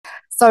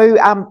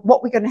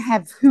What we're going to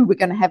have, who we're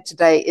going to have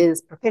today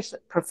is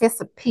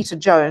Professor Peter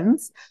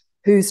Jones,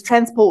 who's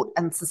Transport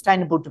and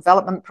Sustainable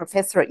Development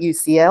Professor at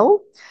UCL,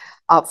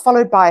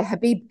 followed by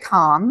Habib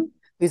Khan,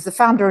 who's the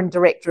founder and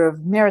director of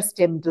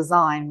Meristem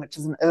Design, which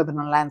is an urban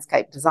and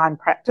landscape design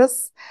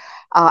practice.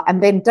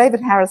 And then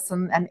David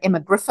Harrison and Emma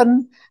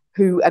Griffin,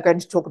 who are going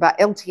to talk about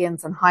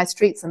LTNs and high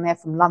streets, and they're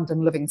from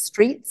London Living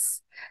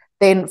Streets.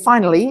 Then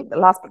finally,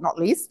 last but not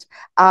least,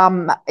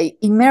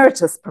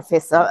 Emeritus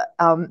Professor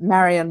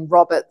Marion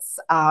Roberts,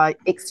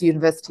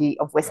 ex-University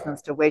of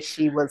Westminster, where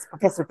she was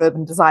Professor of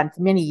Urban Design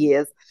for many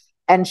years,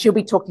 and she'll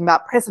be talking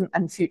about present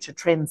and future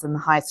trends in the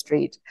high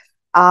street.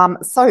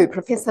 So,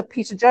 Professor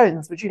Peter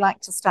Jones, would you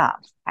like to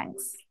start?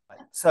 Thanks.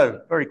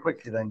 So, very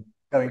quickly then,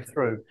 going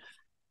through.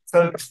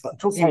 So,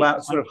 talking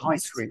about sort of high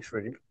streets,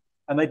 really,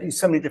 and they do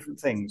so many different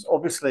things.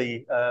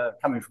 Obviously,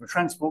 coming from a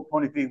transport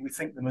point of view, we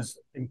think them as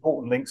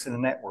important links in a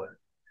network.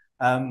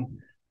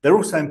 They're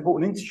also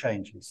important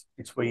interchanges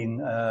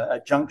between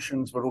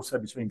junctions, but also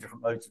between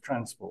different modes of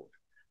transport.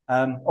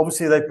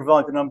 Obviously, they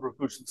provide a number of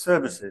goods and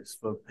services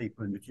for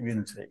people in the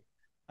community.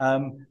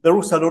 There are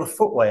also a lot of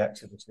footway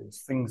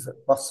activities, things that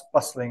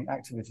bustling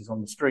activities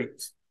on the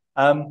streets.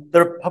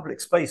 There are public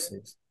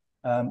spaces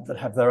that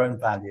have their own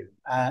value,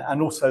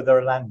 and also there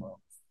are landmarks.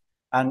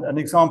 And an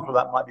example of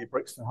that might be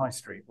Brixton High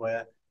Street,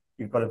 where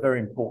you've got a very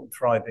important,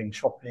 thriving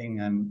shopping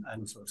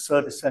and sort of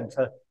service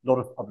centre, a lot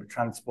of public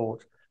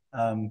transport,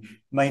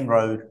 main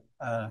road,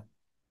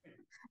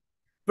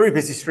 very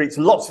busy streets,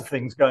 lots of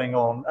things going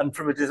on. And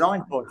from a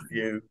design point of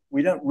view,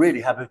 we don't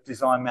really have a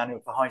design manual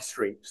for high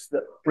streets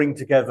that bring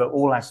together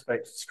all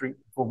aspects of street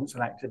performance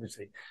and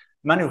activity.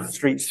 Manual for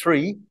Streets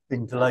 3,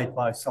 been delayed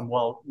by some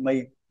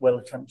may well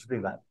attempt to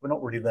do that. We're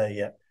not really there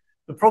yet.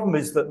 The problem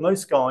is that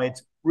most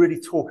guides really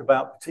talk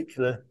about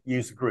particular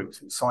user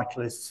groups,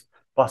 cyclists,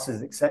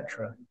 buses,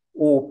 etc.,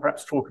 or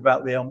perhaps talk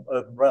about the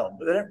urban realm,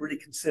 but they don't really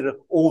consider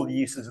all the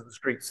uses of the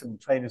street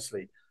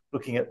simultaneously,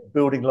 looking at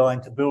building line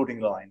to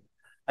building line,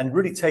 and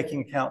really taking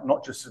account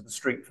not just of the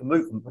street for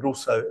movement, but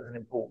also as an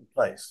important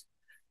place.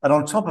 And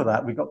on top of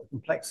that, we've got the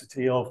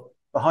complexity of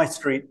the high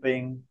street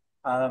being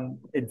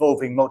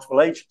involving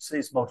multiple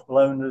agencies, multiple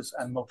owners,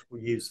 and multiple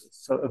users.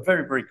 So a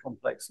very, very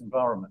complex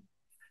environment.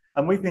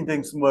 And we've been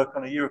doing some work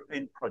on a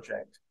European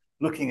project,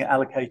 looking at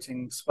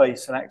allocating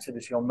space and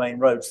activity on main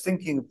roads,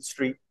 thinking of the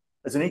street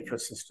as an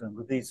ecosystem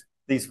with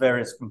these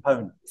various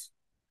components.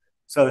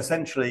 So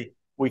essentially,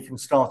 we can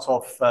start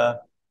off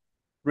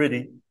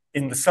really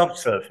in the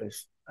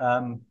subsurface,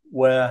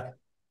 where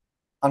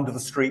under the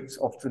streets,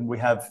 often we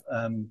have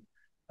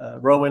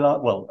railway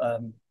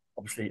line,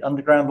 obviously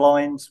underground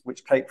lines,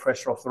 which take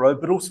pressure off the road,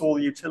 but also all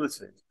the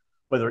utilities,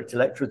 whether it's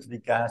electricity,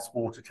 gas,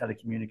 water,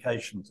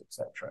 telecommunications,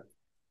 etc.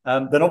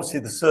 Then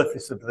obviously the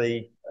surface of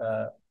the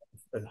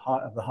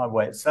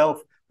highway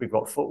itself, we've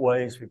got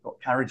footways, we've got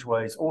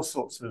carriageways, all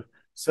sorts of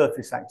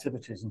surface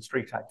activities and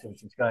street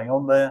activities going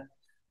on there.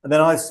 And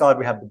then either side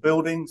we have the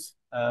buildings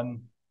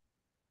and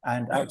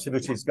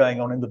activities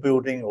going on in the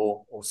building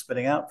or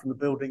spinning out from the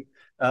building.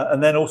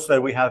 And then also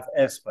we have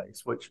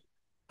airspace, which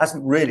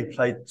hasn't really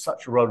played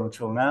such a role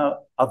until now,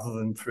 other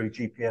than through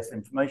GPS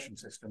information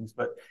systems,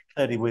 but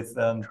clearly with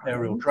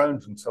aerial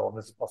drones and so on,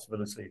 there's a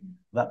possibility of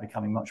that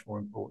becoming much more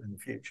important in the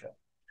future.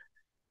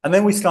 And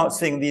then we start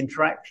seeing the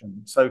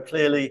interaction. So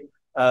clearly,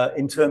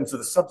 in terms of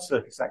the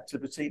subsurface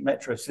activity,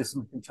 metro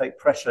systems can take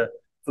pressure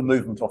for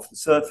movement off the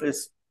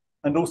surface.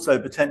 And also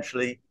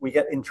potentially we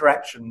get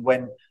interaction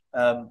when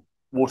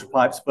water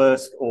pipes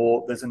burst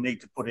or there's a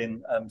need to put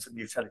in some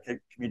new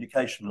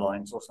telecommunication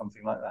lines or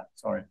something like that,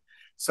 sorry.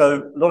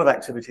 So a lot of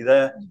activity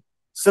there.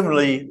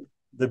 Similarly,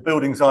 the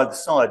buildings either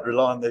side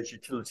rely on those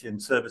utility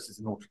and services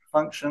in order to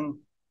function.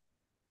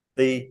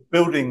 The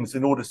buildings,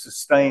 in order to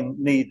sustain,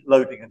 need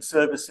loading and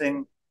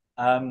servicing.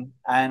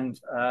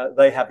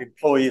 They have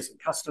employees and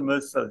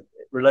customers, so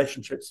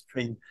relationships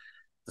between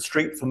the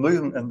street for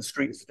movement and the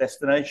street as a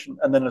destination.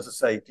 And then, as I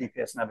say,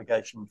 GPS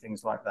navigation and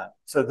things like that.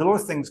 So there's a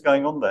lot of things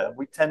going on there.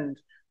 We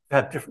tend to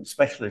have different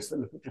specialists that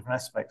look at different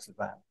aspects of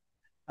that.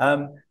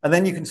 And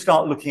then you can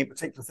start looking at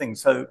particular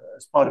things. So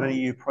as part of an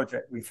EU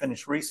project we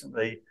finished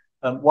recently,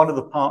 one of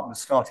the partners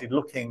started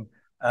looking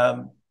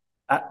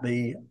at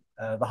the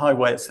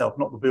highway itself,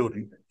 not the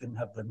building, didn't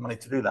have the money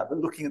to do that, but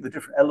looking at the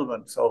different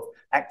elements of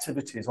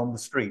activities on the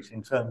street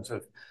in terms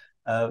of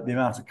the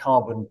amount of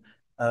carbon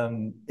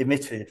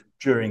emitted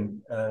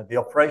during the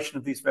operation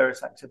of these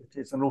various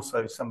activities, and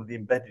also some of the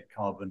embedded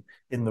carbon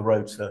in the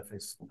road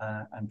surface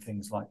and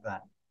things like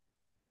that.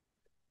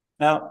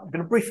 Now, I'm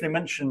going to briefly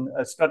mention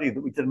a study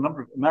that we did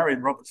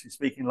Marion Roberts, who's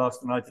speaking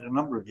last, and I did a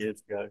number of years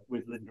ago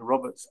with Linda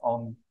Roberts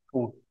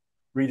called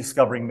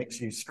Rediscovering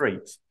Mixed-Use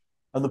Streets.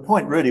 And the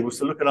point really was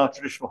to look at our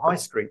traditional high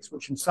streets,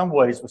 which in some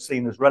ways were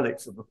seen as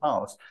relics of the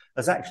past,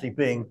 as actually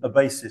being a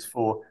basis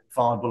for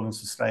viable and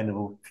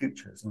sustainable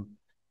futures, and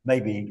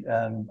maybe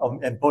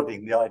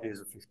embodying the ideas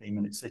of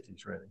 15-minute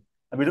cities, really.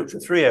 And we looked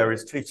at 3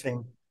 areas: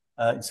 Tooting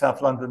in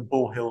South London,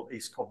 Ball Hill,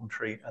 East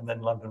Coventry, and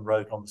then London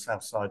Road on the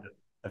south side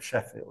of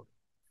Sheffield.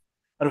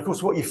 And of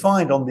course, what you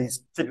find on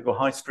these typical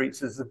high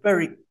streets is a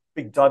very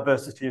big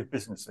diversity of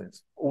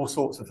businesses, all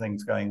sorts of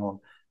things going on.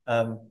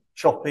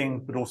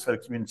 Shopping, but also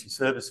community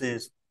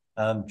services,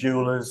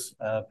 jewelers,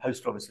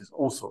 post offices,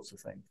 all sorts of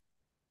things.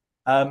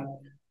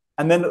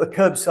 And then at the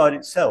curbside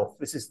itself,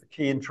 this is the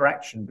key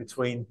interaction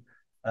between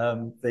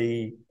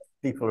the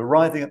people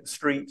arriving at the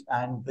street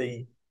and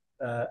the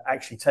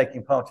actually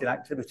taking part in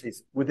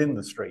activities within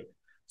the street.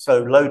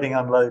 So loading,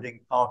 unloading,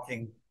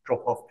 parking,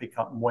 drop off, pick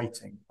up and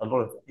waiting, a lot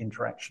of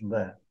interaction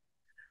there.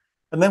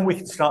 And then we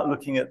can start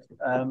looking at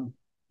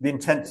the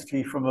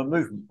intensity from a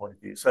movement point of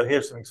view. So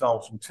here's some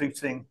examples from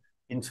Tooting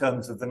in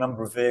terms of the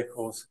number of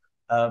vehicles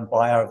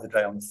by hour of the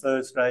day on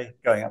Thursday,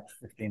 going up to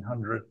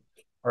 1,500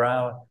 per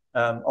hour.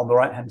 On the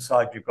right-hand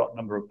side, you've got a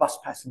number of bus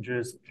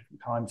passengers at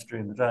different times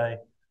during the day.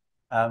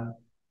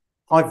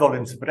 High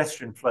volumes of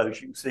pedestrian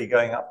flows, you can see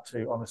going up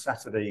to, on a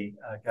Saturday,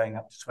 going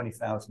up to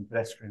 20,000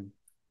 pedestrian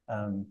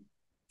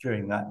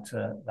during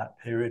that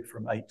period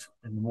from 8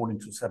 in the morning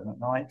till 7 at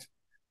night.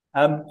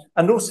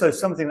 And also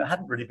something that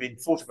hadn't really been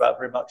thought about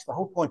very much, the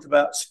whole point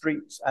about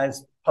streets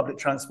as public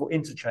transport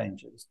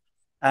interchanges.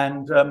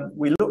 And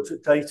we looked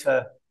at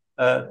data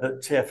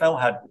that TfL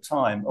had at the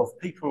time of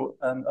people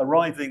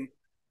arriving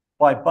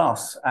by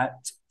bus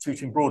at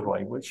Tooting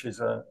Broadway, which is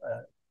a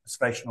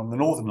station on the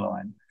Northern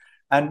Line.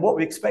 And what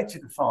we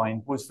expected to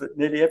find was that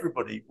nearly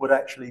everybody would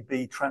actually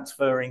be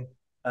transferring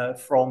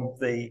from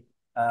the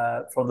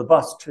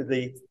bus to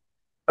the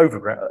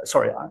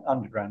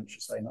underground, I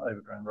should say, not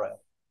overground rail.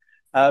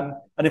 And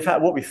in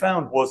fact, what we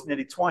found was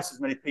nearly twice as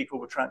many people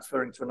were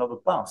transferring to another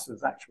bus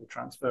as actually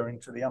transferring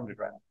to the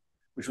underground,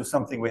 which was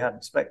something we hadn't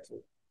expected.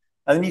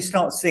 And then you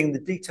start seeing the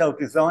detailed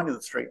design of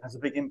the street has a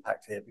big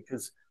impact here,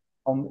 because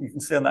you can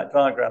see on that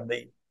diagram,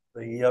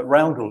 the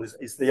roundel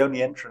is the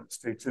only entrance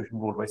to Tooting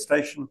Broadway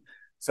Station.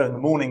 So in the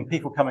morning,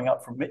 people coming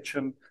up from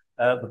Mitcham,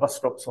 the bus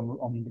stops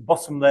on the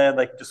bottom there,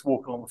 they can just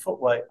walk along the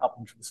footway up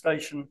into the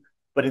station.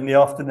 But in the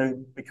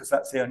afternoon, because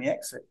that's the only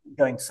exit,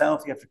 going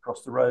south, you have to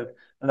cross the road.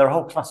 And there are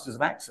whole clusters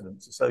of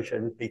accidents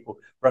associated with people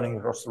running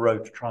across the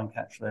road to try and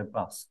catch their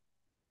bus.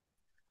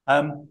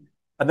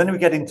 And then we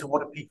get into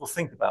what do people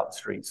think about the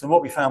streets. And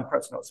what we found,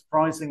 perhaps not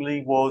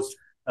surprisingly, was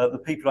the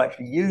people who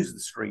actually use the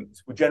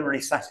streets were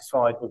generally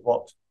satisfied with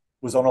what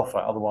was on offer.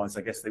 Otherwise,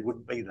 I guess they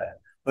wouldn't be there.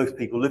 Both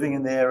people living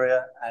in the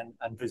area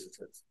and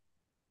visitors.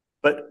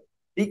 But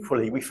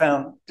equally, we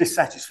found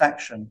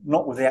dissatisfaction,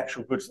 not with the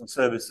actual goods and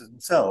services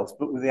themselves,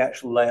 but with the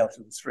actual layout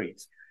of the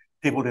streets.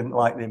 People didn't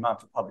like the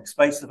amount of public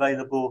space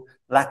available,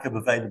 lack of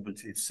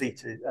availability of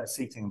seating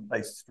and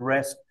places to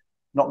rest,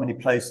 not many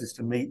places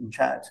to meet and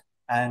chat,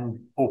 and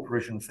poor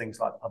provision of things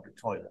like public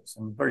toilets,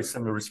 and very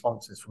similar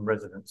responses from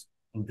residents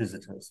and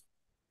visitors.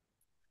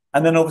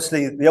 And then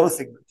obviously the other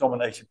thing that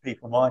dominated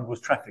people's mind was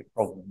traffic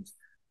problems,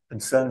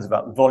 concerns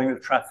about the volume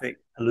of traffic,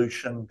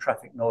 pollution,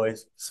 traffic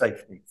noise,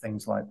 safety,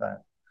 things like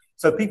that.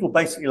 So people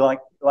basically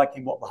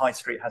liking what the high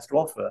street has to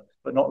offer,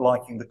 but not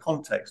liking the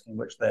context in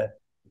which they're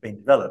being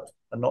developed,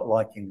 and not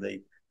liking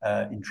the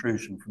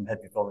intrusion from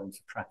heavy volumes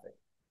of traffic.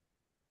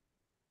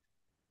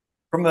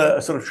 From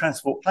a sort of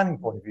transport planning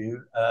point of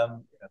view,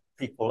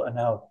 people are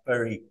now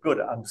very good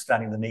at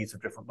understanding the needs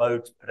of different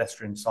modes,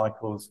 pedestrian,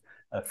 cycles,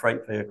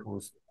 freight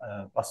vehicles,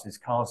 buses,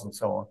 cars, and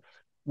so on.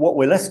 What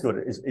we're less good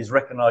at is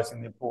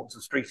recognizing the importance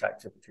of street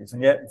activities.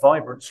 And yet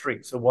vibrant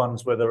streets are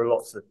ones where there are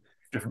lots of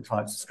different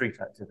types of street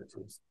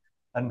activities.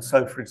 And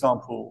so, for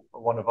example,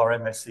 one of our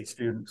MSc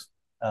students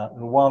a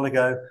little while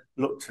ago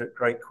looked at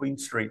Great Queen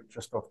Street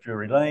just off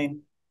Drury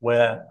Lane,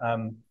 where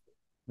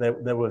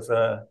there was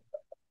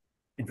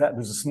in fact, there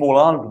was a small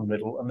island in the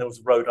middle and there was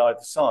a road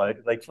either side.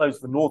 They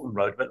closed the northern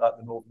road, a bit like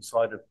the northern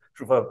side of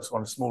Trevose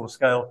on a smaller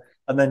scale.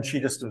 And then she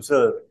just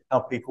observed how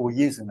people were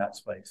using that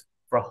space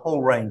for a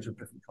whole range of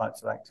different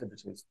types of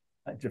activities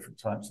at different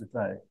times of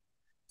day.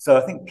 So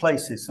I think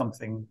place is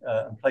something,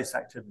 and place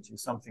activity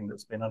is something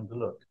that's been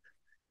overlooked.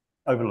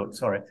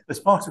 As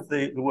part of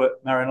the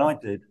work Marion and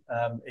I did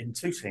in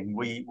Tooting,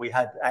 we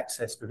had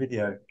access to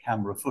video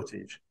camera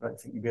footage. I don't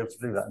think you'd be able to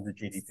do that under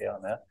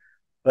GDPR now.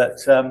 But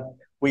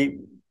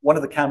one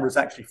of the cameras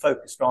actually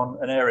focused on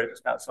an area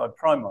just outside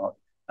Primark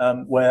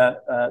where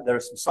there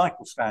are some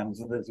cycle stands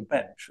and there's a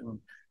bench. And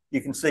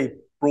you can see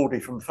broadly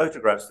from the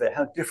photographs there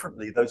how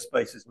differently those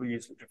spaces were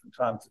used at different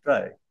times of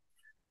day.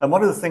 And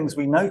one of the things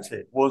we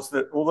noted was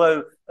that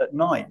although at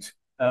night,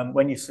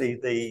 when you see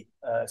the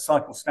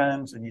cycle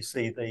stands and you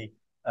see the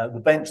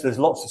bench, there's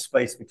lots of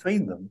space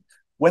between them.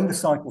 When the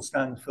cycle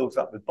stand fills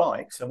up with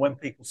bikes and when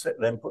people sit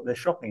there and put their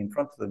shopping in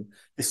front of them,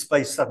 this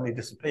space suddenly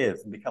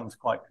disappears and becomes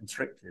quite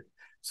constricted.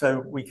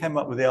 So we came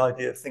up with the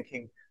idea of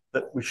thinking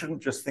that we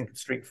shouldn't just think of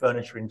street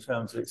furniture in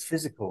terms of its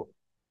physical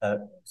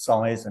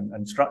size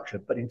and structure,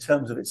 but in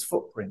terms of its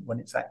footprint when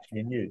it's actually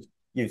in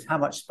use. How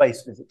much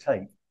space does it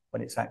take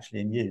when it's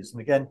actually in use?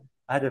 And again,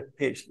 I had a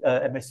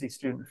MSc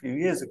student a few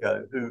years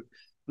ago who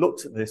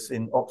looked at this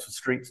in Oxford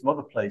Street and some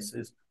other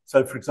places.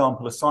 So for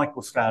example, a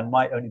cycle stand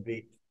might only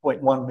be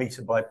 0.1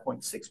 metre by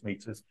 0.6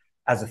 metres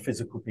as a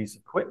physical piece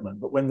of equipment.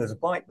 But when there's a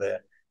bike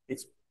there,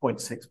 it's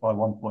 0.6 by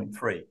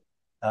 1.3.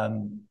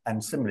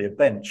 And similarly, a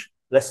bench,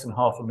 less than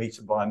half a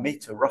metre by a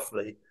metre,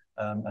 roughly,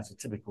 as a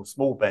typical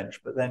small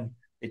bench, but then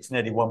it's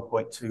nearly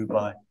 1.2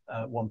 by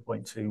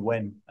 1.2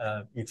 when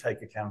you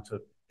take account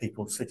of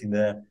people sitting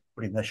there,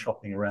 putting their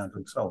shopping around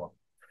and so on.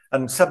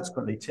 And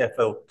subsequently,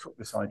 TfL took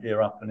this idea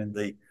up, and in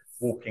the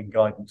walking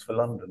guidance for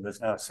London,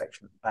 there's now a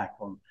section at the back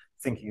on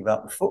thinking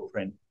about the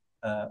footprint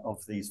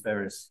of these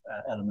various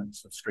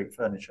elements of street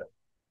furniture.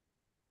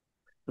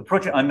 The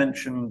project I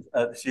mentioned,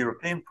 this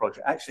European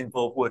project, actually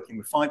involved working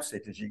with 5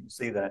 cities, you can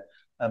see there,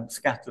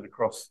 scattered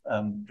across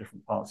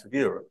different parts of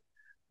Europe.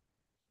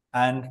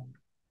 And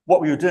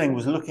what we were doing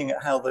was looking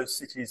at how those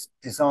cities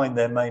design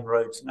their main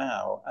roads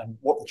now and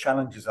what the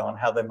challenges are and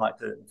how they might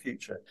do it in the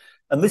future.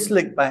 And this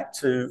linked back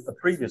to a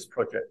previous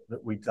project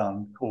that we'd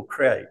done called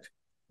Create,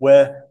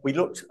 where we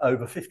looked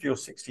over 50 or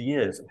 60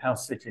 years at how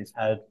cities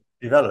had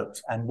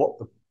developed and what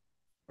the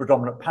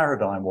predominant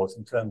paradigm was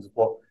in terms of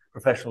what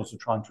professionals were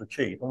trying to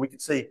achieve. And we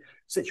could see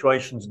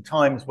situations and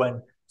times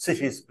when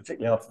cities,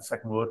 particularly after the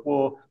Second World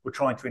War, were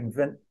trying to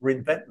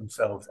reinvent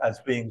themselves as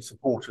being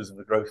supporters of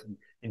the growth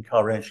in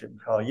car ownership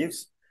and car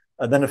use.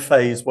 And then a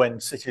phase when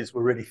cities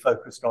were really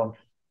focused on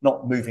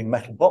not moving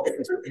metal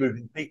boxes, but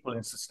moving people in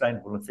a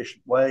sustainable and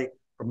efficient way,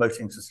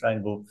 promoting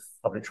sustainable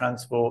public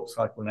transport,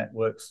 cycle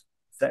networks,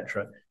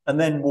 etc. And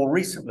then more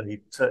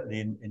recently, certainly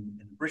in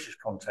the British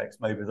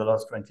context, maybe the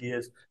last 20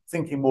 years,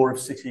 thinking more of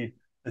city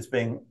as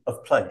being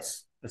of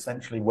place,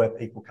 essentially where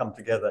people come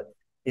together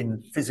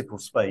in physical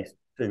space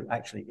to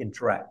actually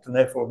interact, and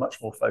therefore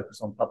much more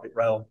focus on public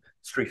realm,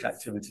 street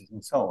activities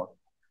and so on,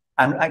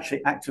 and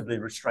actually actively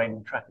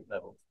restraining traffic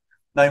levels.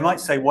 Now you might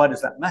say, why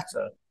does that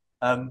matter?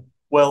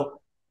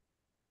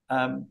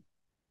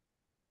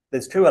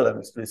 There's 2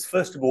 elements to this.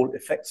 First of all, it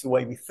affects the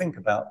way we think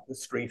about the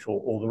street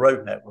or the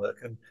road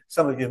network. And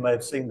some of you may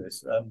have seen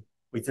this.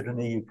 We did an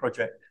EU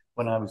project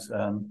when I was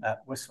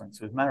at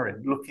Westminster with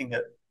Marion, looking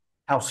at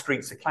how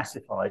streets are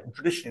classified. And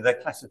traditionally,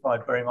 they're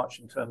classified very much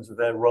in terms of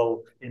their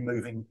role in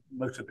moving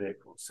motor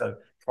vehicles. So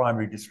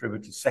primary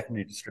distributors,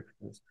 secondary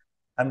distributors.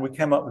 And we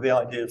came up with the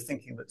idea of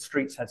thinking that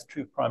streets has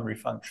 2 primary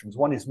functions.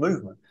 One is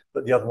movement,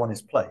 but the other one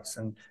is place.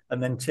 And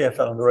then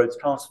TfL and the Roads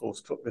Task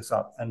Force took this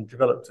up and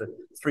developed a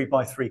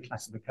 3x3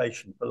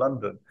 classification for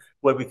London,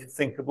 where we could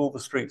think of all the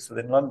streets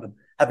within London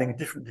having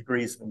different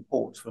degrees of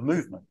importance for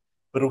movement,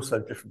 but also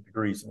different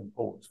degrees of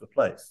importance for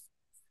place.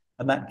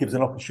 And that gives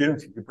an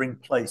opportunity to bring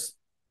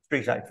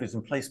street activities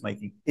and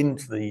placemaking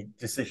into the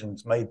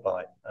decisions made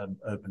by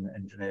urban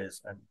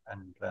engineers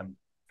and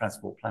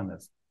transport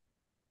planners.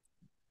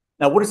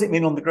 Now, what does it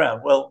mean on the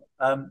ground? Well,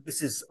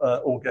 this is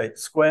Aldgate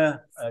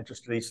Square,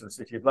 just to the east of the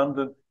City of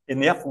London. In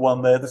the upper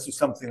one there, this was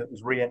something that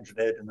was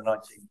re-engineered in the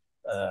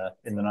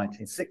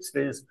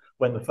 1960s,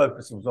 when the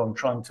focus was on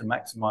trying to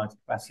maximise the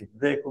capacity for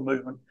vehicle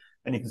movement.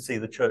 And you can see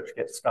the church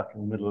gets stuck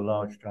in the middle of a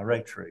large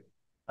directory.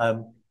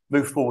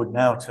 Move forward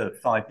now to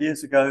 5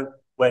 years ago,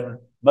 when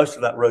most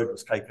of that road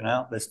was taken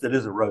out. There still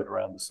is a road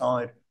around the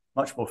side,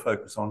 much more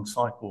focus on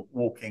cycle,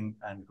 walking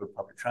and good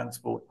public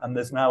transport. And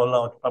there's now a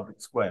large public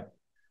square.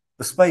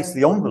 The space,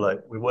 the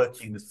envelope we're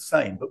working in is the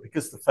same, but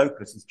because the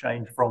focus has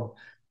changed from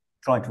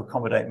trying to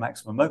accommodate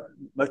maximum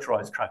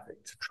motorised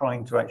traffic to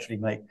trying to actually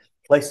make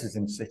places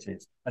in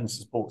cities and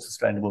support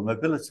sustainable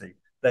mobility,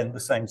 then the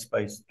same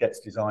space gets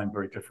designed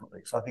very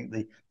differently. So I think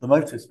the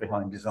motives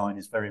behind design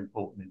is very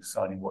important in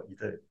deciding what you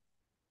do.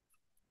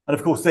 And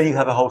of course, then you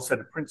have a whole set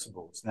of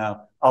principles.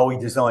 Now, are we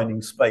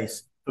designing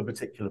space for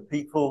particular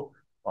people,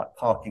 like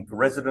parking for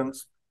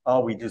residents?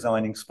 Are we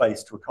designing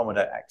space to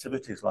accommodate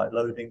activities like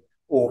loading,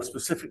 or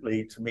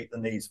specifically to meet the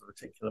needs of a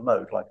particular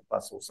mode, like a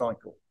bus or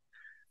cycle?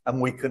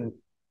 And the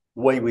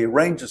way we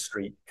arrange a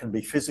street can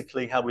be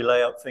physically how we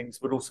lay out things,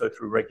 but also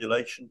through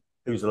regulation,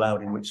 who's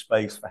allowed in which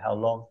space for how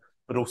long,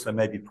 but also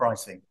maybe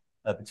pricing,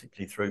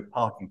 particularly through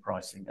parking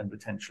pricing and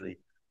potentially,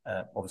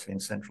 obviously in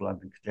central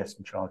London,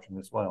 congestion charging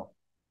as well.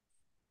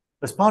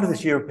 As part of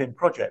this European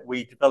project,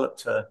 we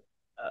developed a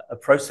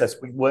process.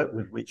 We worked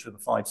with each of the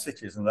 5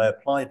 cities and they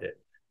applied it,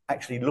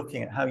 actually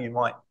looking at how you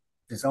might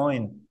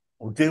design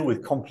or deal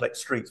with complex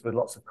streets with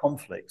lots of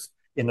conflicts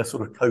in a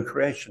sort of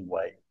co-creation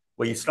way,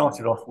 where you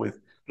started off with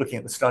looking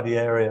at the study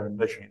area and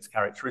measuring its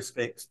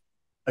characteristics,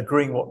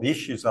 agreeing what the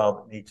issues are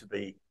that need to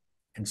be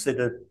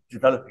considered,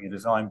 developing a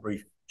design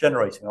brief,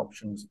 generating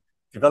options,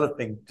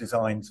 developing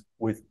designs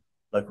with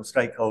local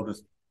stakeholders,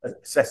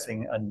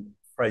 assessing and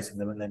phrasing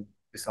them, and then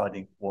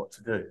deciding what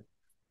to do.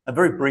 And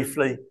very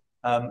briefly,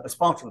 as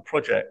part of the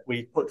project,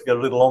 we put together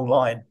a little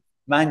online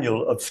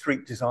manual of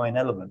street design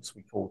elements,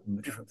 we call them,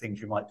 the different things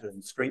you might do in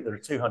the street. There are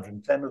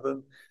 210 of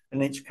them.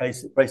 In each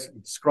case, it basically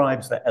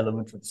describes that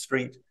element of the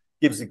street,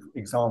 gives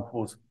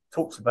examples,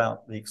 talks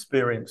about the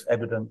experience,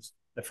 evidence,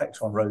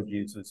 effects on road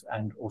users,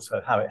 and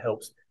also how it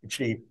helps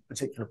achieve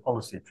particular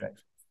policy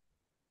objectives.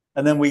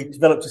 And then we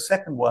developed a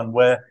second one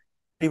where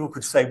people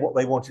could say what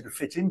they wanted to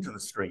fit into the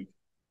street,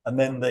 and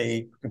then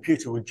the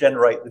computer would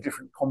generate the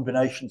different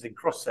combinations in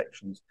cross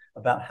sections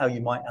about how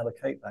you might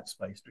allocate that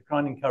space to try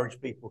and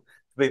encourage people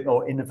to be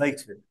more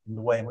innovative in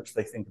the way in which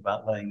they think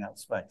about laying out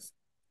space.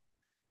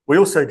 We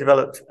also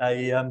developed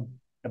a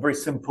very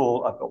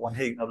simple, I've got one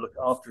here you can have a look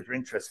after if you're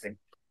interested.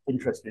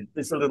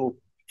 There's a little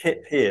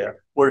kit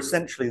here, where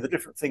essentially the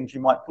different things you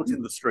might put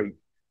in the street,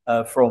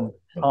 from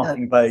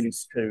parking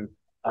bays to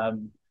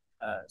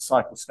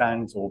cycle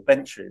stands or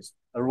benches,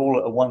 are all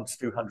at a 1 to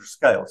 200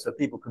 scale. So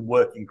people can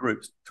work in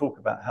groups, talk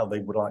about how they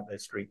would like their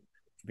street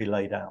to be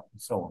laid out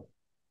and so on.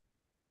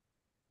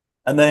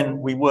 And then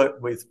we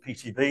work with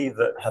PTV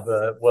that have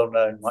a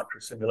well-known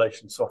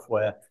micro-simulation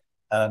software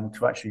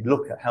to actually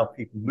look at how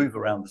people move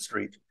around the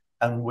street.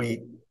 And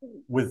we,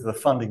 with the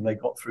funding they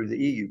got through the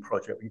EU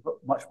project, we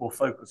put much more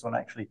focus on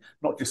actually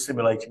not just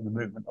simulating the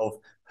movement of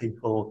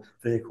people,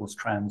 vehicles,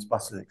 trams,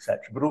 buses, etc.,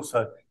 but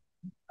also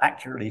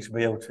accurately to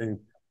be able to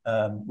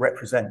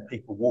represent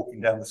people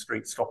walking down the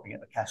street, stopping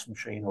at a cash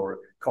machine or a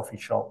coffee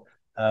shop,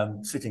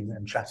 sitting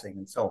and chatting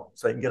and so on.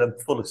 So you can get a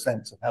fuller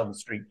sense of how the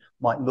street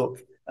might look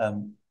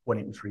when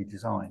it was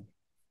redesigned.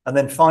 And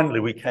then finally,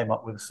 we came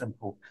up with a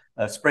simple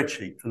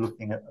spreadsheet for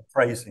looking at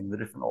appraising the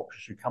different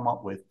options you come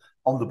up with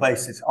on the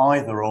basis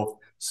either of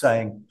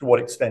saying to what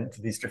extent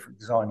do these different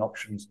design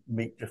options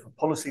meet different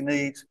policy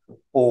needs,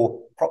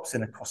 or perhaps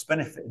in a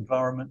cost-benefit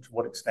environment, to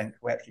what extent can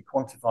we actually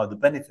quantify the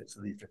benefits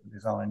of these different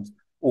designs,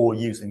 or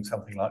using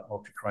something like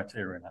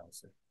multi-criteria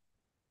analysis.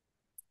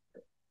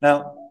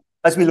 Now,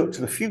 as we look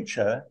to the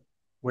future,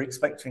 we're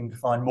expecting to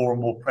find more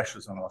and more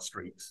pressures on our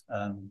streets.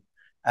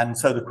 And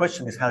so the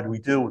question is, how do we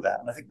deal with that?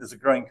 And I think there's a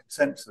growing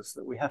consensus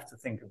that we have to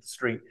think of the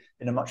street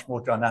in a much more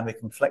dynamic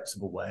and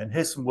flexible way. And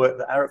here's some work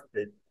that Arab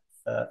did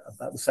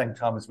about the same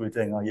time as we were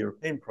doing our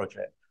European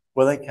project,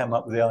 where they came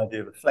up with the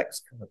idea of a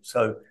flex curve.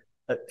 So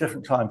at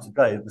different times of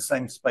day, the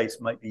same space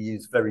might be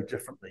used very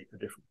differently for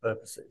different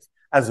purposes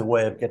as a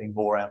way of getting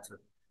more out of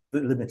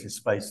the limited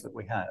space that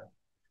we have.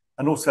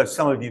 And also,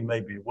 some of you may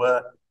be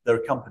aware, there are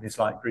companies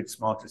like Grid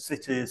Smarter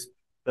Cities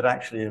that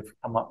actually have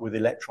come up with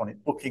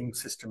electronic booking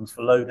systems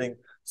for loading.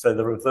 So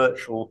there are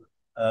virtual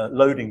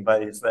loading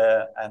bays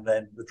there, and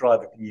then the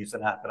driver can use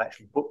an app and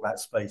actually book that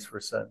space for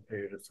a certain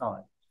period of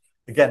time.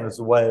 Again, as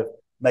a way of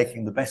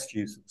making the best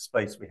use of the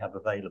space we have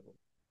available.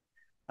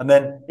 And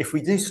then if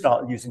we do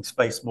start using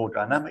space more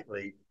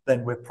dynamically,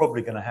 then we're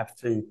probably going to have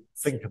to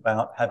think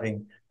about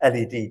having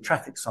LED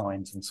traffic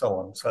signs and so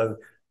on. So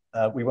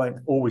we won't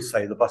always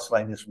say the bus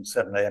lane is from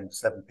 7 a.m. to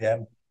 7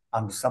 p.m.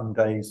 Under some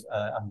days,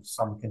 under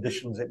some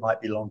conditions, it might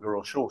be longer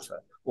or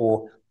shorter.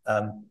 Or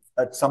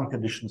at some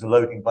conditions, a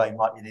loading bay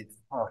might be needed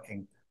for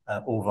parking,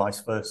 or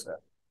vice versa.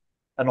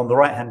 And on the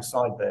right-hand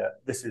side there,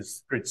 this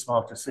is Grid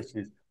Smarter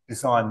Cities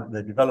design that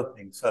they're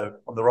developing. So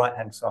on the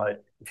right-hand side,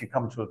 if you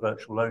come to a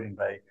virtual loading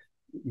bay,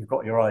 you've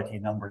got your ID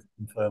number that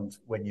confirms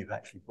when you've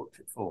actually booked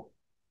it for.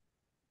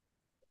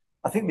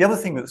 I think the other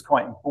thing that's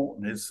quite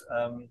important is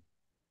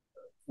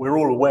we're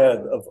all aware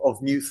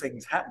of new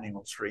things happening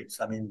on streets.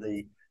 I mean,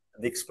 the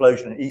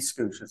explosion in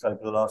e-scooters over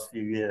the last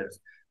few years.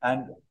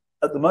 And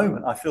at the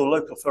moment, I feel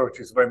local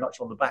authorities are very much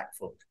on the back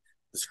foot.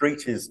 The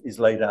street is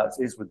laid out as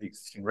is with the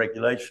existing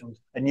regulations.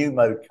 A new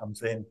mode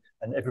comes in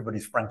and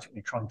everybody's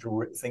frantically trying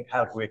to think,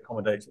 how do we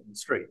accommodate it in the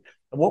street?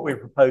 And what we're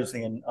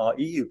proposing in our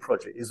EU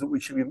project is that we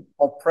should be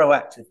more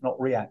proactive, not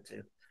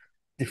reactive.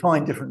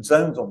 Define different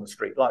zones on the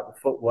street, like the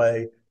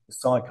footway, the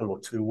cycle or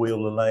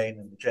two-wheeler lane,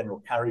 and the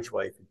general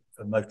carriageway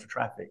for motor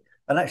traffic,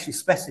 and actually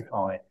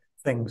specify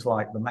things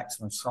like the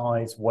maximum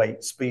size,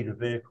 weight, speed of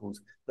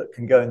vehicles that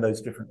can go in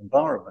those different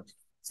environments.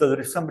 So that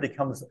if somebody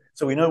comes,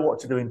 so we know what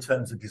to do in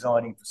terms of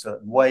designing for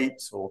certain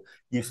weights or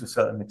use of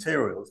certain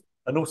materials.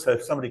 And also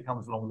if somebody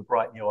comes along with a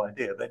bright new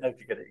idea, they know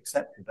to get it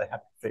accepted, they have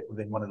to fit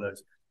within one of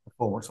those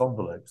performance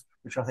envelopes,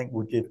 which I think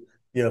would give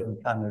the urban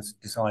planners,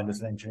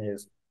 designers and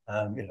engineers,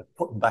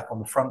 put them back on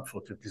the front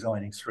foot of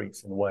designing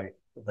streets in the way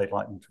that they'd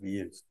like them to be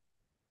used.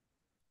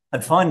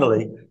 And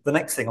finally, the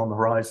next thing on the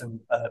horizon,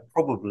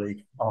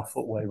 probably are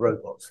footway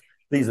robots.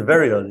 These are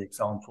very early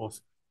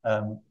examples.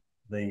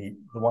 The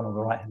one on the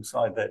right-hand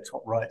side there,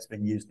 top right, has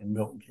been used in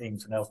Milton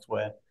Keynes and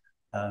elsewhere,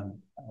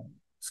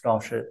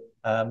 Starship.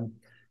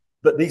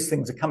 But these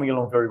things are coming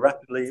along very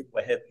rapidly.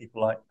 We hear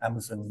people like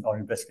Amazon are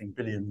investing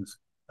billions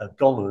of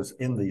dollars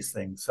in these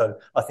things. So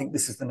I think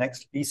this is the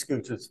next.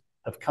 E-scooters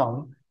have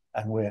come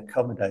and we're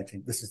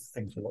accommodating. This is the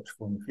things to watch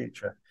for in the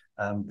future.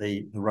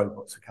 The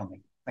robots are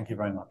coming. Thank you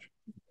very much.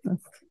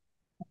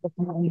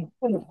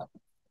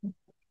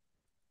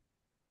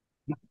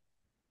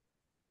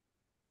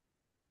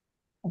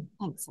 Oh,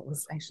 thanks. It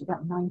was actually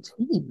about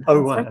 19. Oh,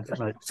 right.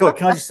 Sorry,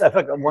 can I just, if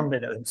I've got 1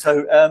 minute.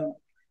 So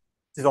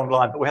this is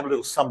online, but we have a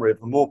little summary of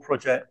the MORE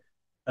project.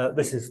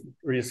 This is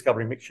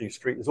Rediscovering Mixed-Use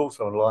Street is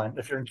also online.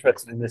 If you're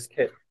interested in this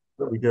kit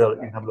that we do, you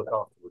can have a look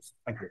afterwards.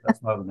 Thank you.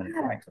 That's my other minute.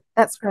 Thanks.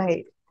 That's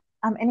great.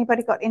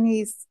 Anybody got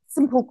any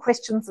simple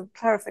questions of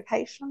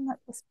clarification at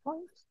this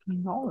point?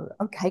 No.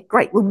 Okay,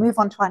 great. We'll move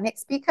on to our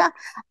next speaker.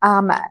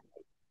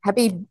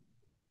 Habib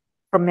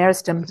from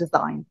Meristem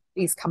Design.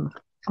 Please come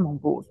on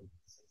board.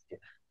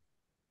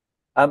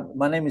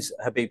 My name is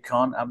Habib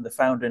Khan. I'm the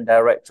founder and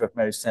director of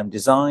Meristem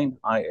Design.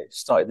 I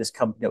started this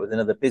company with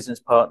another business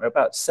partner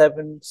about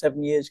 8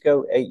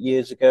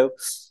 years ago.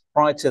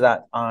 Prior to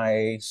that,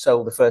 I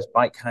sold the first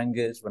bike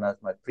hangers when I was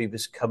my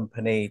previous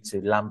company to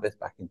Lambeth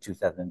back in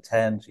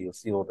 2010. So you'll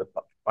see all the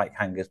bike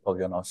hangers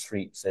probably on our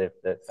streets. There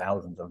are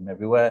thousands of them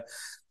everywhere.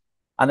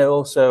 And I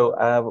also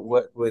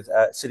worked with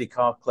city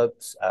car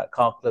clubs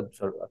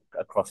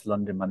across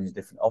London, managing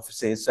different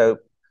offices. So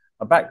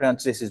my background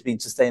to this has been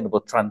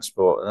sustainable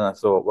transport. And I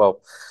thought,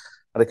 well,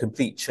 I had a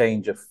complete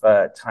change of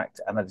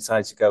tact, and I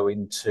decided to go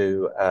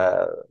into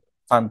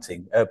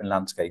planting, urban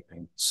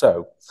landscaping.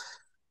 So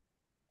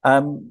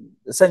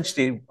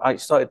essentially, I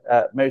started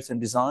Meristem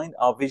Design.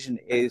 Our vision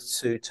is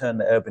to turn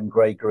the urban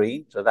grey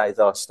green. So that is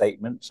our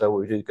statement. So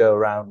we do go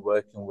around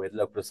working with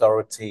local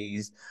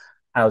authorities,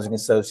 housing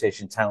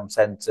association, town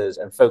centres,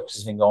 and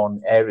focusing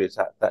on areas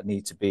that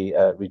need to be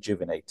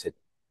rejuvenated.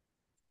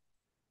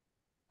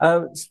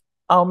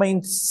 Our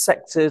main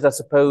sectors, I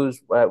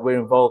suppose, we're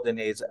involved in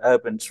is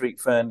urban street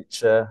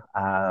furniture,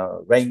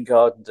 rain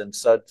gardens and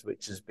suds,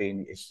 which has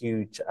been a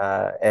huge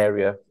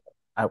area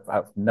out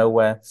from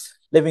nowhere.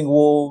 Living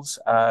walls,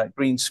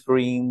 green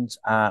screens,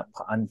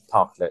 and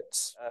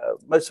parklets.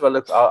 Most of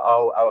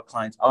our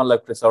clients are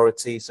local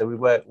authorities, so we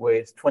work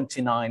with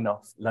 29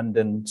 of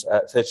London's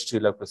 32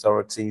 local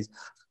authorities.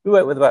 We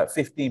work with about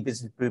 15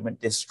 business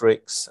improvement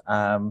districts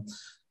and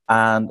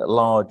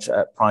large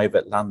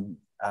private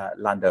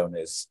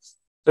landowners.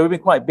 So we've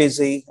been quite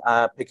busy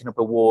picking up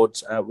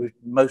awards. We've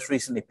most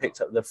recently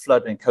picked up the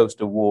Flood and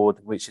Coast Award,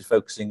 which is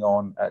focusing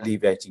on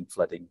alleviating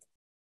flooding.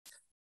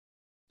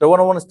 So what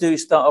I want to do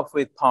is start off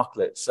with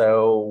parklets.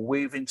 So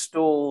we've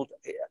installed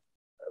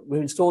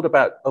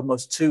about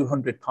almost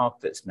 200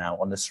 parklets now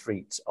on the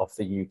streets of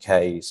the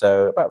UK.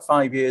 So about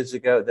 5 years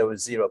ago, there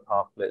was 0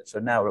 parklets. So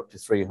now we're up to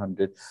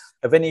 300.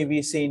 Have any of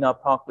you seen our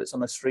parklets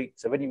on the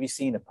streets? Have any of you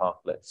seen a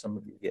parklet? Some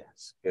of you,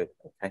 yes, good,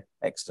 okay,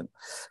 excellent.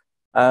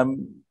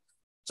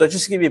 So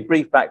just to give you a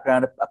brief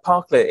background, a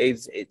parklet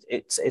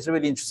it's a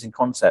really interesting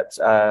concept.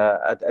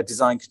 A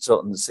design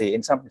consultancy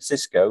in San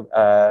Francisco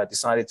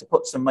decided to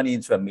put some money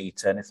into a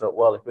meter, and they thought,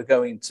 well, if we're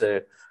going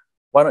to,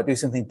 why not do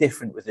something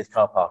different with this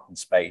car parking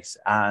space?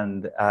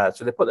 And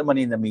so they put the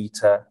money in the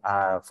meter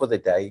for the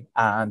day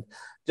and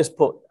just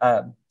put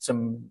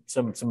some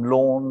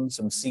lawns,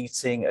 some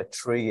seating, a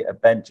tree, a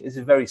bench. This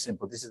is very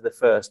simple. This is the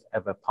first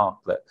ever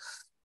parklet.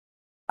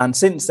 And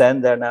since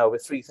then, there are now over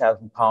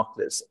 3,000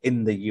 parklets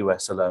in the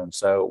US alone.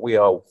 So we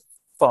are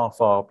far,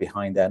 far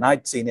behind there. And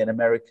I'd seen it in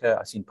America.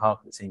 I've seen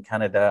parklets in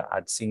Canada.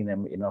 I'd seen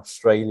them in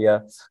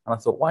Australia. And I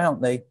thought, why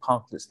aren't they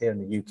parklets here in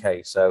the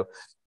UK? So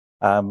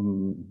I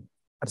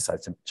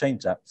decided to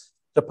change that.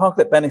 So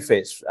parklet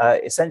benefits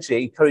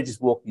essentially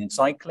encourages walking and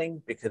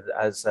cycling because,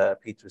 as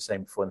Peter was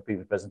saying before in the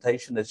previous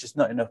presentation, there's just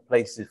not enough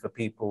places for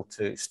people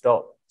to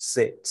stop,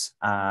 sit,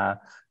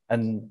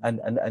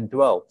 and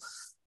dwell.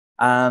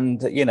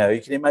 And, you know, you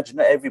can imagine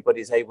that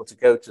everybody's able to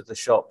go to the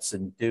shops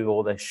and do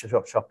all their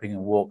shopping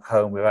and walk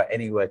home without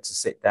anywhere to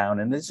sit down.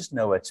 And there's just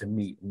nowhere to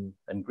meet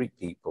and greet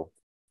people.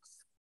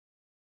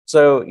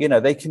 So, you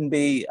know, they can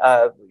be,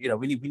 you know,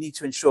 we need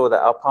to ensure that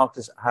our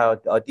parklets are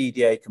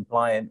DDA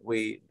compliant.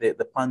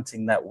 The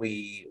planting that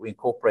we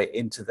incorporate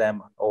into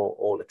them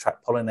all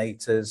attract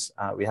pollinators.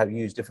 We have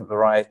used different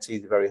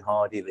varieties, very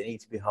hardy. They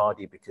need to be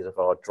hardy because of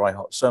our dry,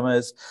 hot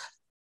summers.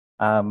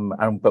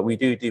 But we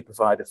do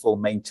provide a full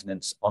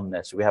maintenance on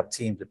there. So we have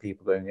teams of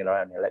people going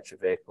around in electric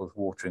vehicles,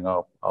 watering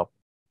our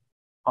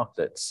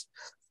parklets.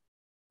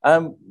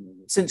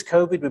 Since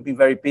COVID, we've been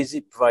very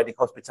busy providing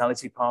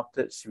hospitality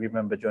parklets. You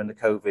remember during the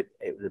COVID,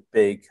 it was a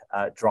big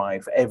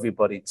drive for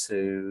everybody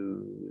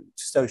to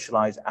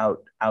socialize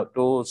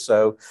outdoors.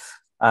 So,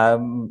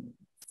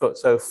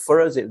 so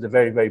for us, it was a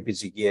very, very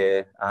busy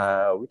year.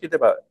 We did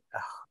about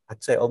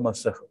I'd say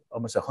almost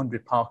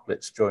 100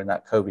 parklets during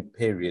that COVID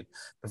period,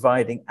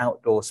 providing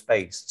outdoor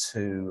space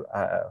to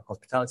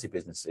hospitality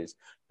businesses.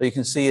 So you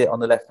can see it on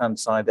the left-hand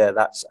side there.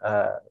 That's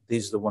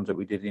these are the ones that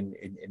we did in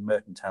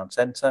Merton Town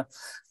Centre.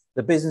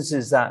 The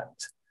businesses that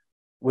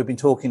we've been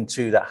talking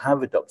to that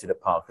have adopted a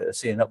parklet are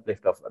seeing an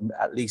uplift of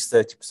at least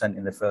 30%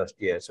 in the first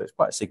year. So it's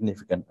quite a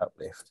significant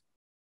uplift.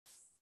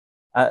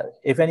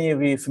 If any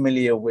of you are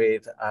familiar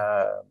with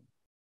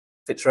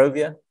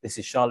Fitzrovia, this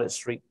is Charlotte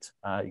Street.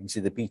 You can see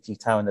the BT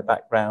Tower in the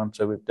background.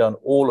 So we've done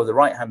all of the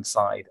right-hand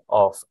side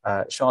of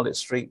Charlotte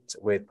Street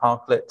with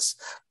parklets.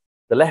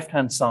 The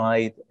left-hand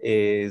side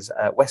is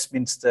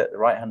Westminster. The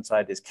right-hand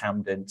side is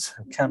Camden.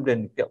 So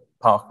Camden got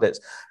parklets.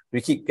 We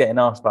keep getting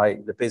asked by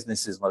the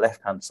businesses on the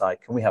left-hand side,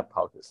 can we have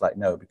parklets? Like,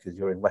 no, because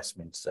you're in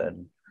Westminster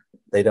and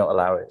they don't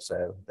allow it.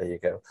 So there you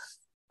go.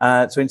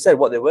 So instead,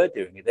 what they were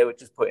doing is they were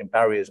just putting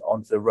barriers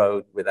onto the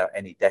road without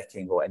any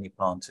decking or any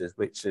planters,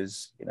 which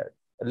is, you know,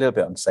 a little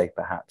bit unsafe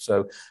perhaps.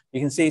 So you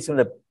can see some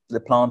of the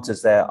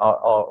planters there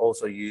are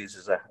also used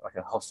as like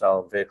a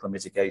hostile vehicle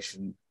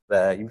mitigation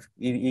there.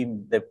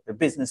 Even the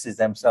businesses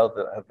themselves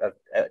that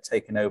have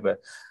taken over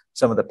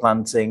some of the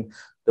planting.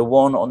 The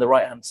one on the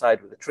right-hand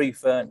side with the tree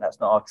fern,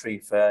 that's not our tree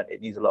fern.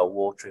 It needs a lot of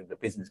watering. The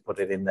business put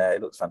it in there.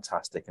 It looks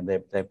fantastic and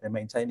they're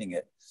maintaining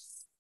it.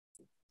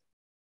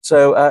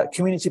 So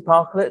community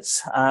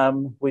parklets,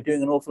 we're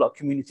doing an awful lot of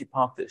community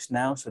parklets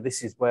now. So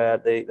this is where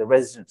the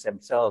residents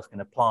themselves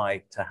can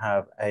apply to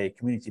have a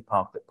community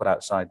parklet put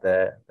outside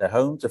their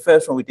homes. The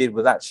first one we did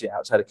was actually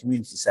outside a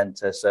community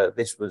centre. So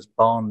this was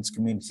Barnes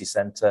Community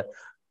Centre.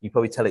 You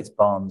probably tell it's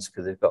Barnes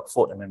because they've got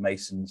Fortnum and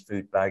Mason's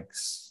food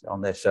bags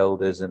on their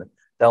shoulders and a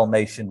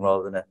Dalmatian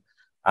rather than a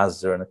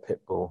Asda and a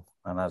Pitbull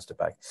and Asda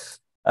bag.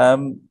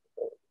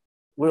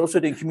 We're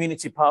also doing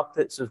community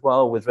parklets as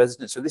well with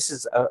residents. So this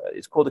is,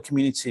 it's called a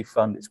community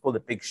fund. It's called a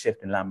Big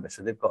Shift in Lambeth.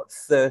 So they've got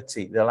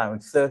 30, they're allowing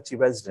 30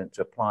 residents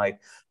to apply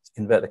to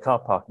convert the car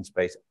parking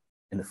space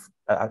in the,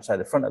 outside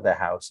the front of their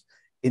house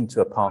into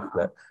a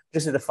parklet.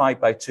 Just at a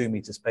 5 by 2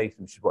 meter space,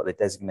 which is what they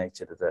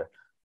designated as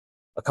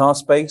a car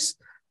space.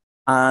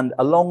 And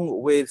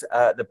along with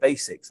the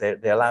basics, they're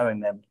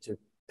allowing them to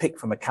pick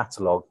from a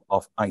catalogue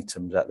of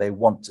items that they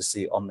want to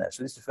see on there.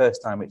 So this is the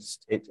first time it's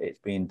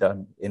being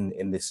done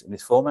in this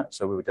format.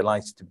 So we were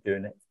delighted to be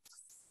doing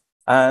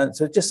it.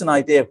 So just an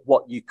idea of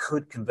what you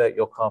could convert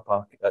your car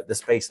park, the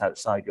space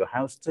outside your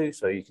house to.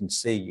 So you can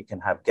see you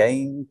can have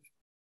game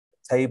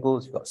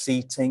tables, you've got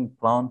seating,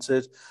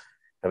 planted,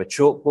 you have a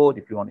chalkboard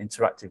if you want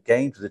interactive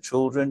games with the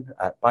children,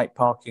 bike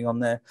parking on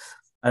there.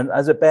 And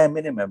as a bare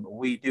minimum,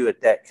 we do a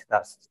deck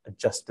that's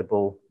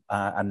adjustable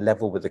and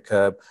level with the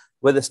curb,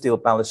 with a steel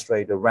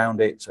balustrade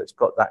around it, so it's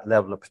got that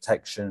level of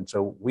protection.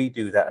 So we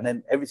do that, and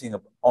then everything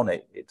on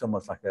it, it's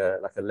almost like a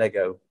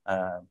Lego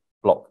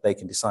block. They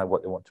can decide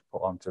what they want to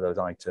put onto those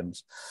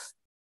items.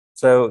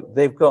 So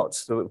they've got,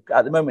 so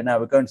at the moment now,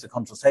 we're going to the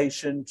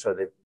consultation. So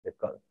they've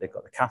got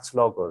the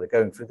catalogue, or they're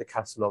going through the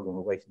catalogue, and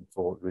we're waiting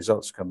for the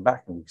results to come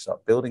back, and we can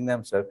start building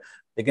them. So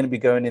they're going to be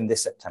going in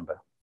this September.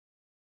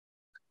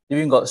 You've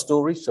even got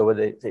storage, so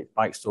whether it's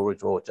bike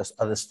storage or just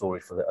other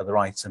storage for the other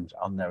items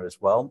on there as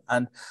well.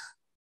 And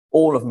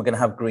all of them are going to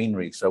have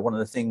greenery. So one of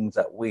the things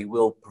that we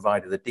will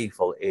provide as a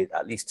default is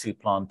at least 2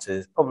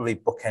 planters, probably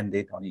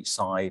bookended on each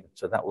side.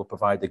 So that will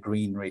provide the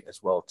greenery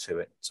as well to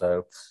it.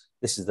 So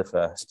this is the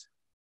first.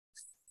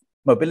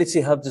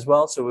 Mobility hubs as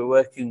well. So we're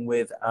working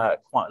with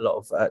quite a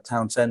lot of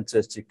town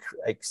centres to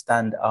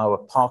extend our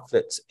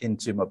parklets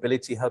into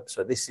mobility hubs.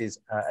 So this is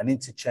an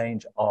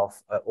interchange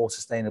of all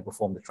sustainable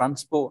forms of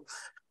transport.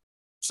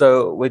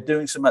 So we're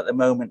doing some at the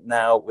moment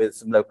now with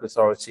some local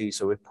authorities.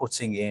 So we're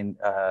putting in,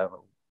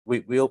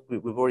 we've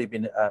already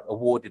been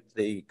awarded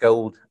the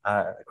gold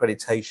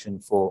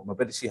accreditation for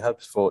mobility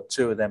hubs for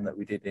 2 of them that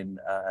we did in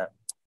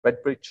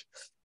Redbridge.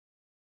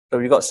 So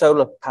you've got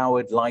solar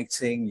powered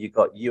lighting, you've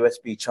got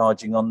USB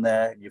charging on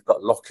there, you've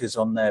got lockers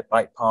on there,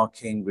 bike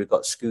parking, we've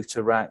got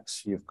scooter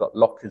racks, you've got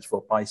lockers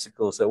for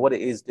bicycles. So what it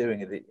is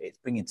doing is it's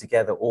bringing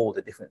together all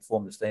the different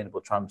forms of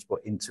sustainable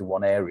transport into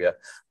one area.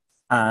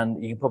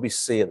 And you can probably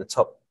see at the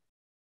top,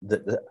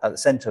 at the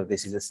centre of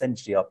this is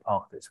essentially our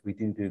parklets. We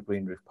do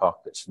green roof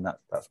parklets, and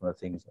that's one of the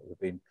things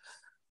that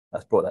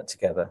that's brought that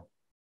together.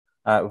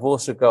 We've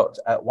also got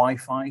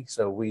Wi-Fi,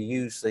 so we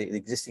use the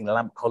existing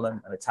lamp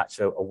column and attach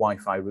a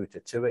Wi-Fi router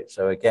to it.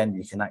 So again,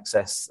 you can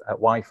access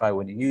Wi-Fi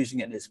when you're using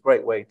it, and it's a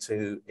great way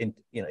to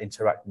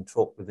interact and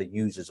talk with the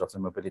users of the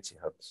mobility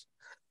hubs.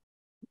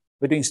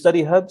 We're doing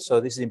study hubs, so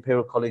this is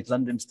Imperial College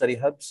London Study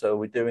Hub. So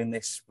we're doing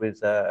this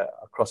with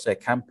across their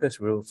campus.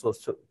 We're also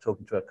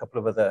talking to a couple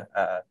of other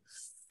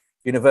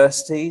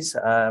universities,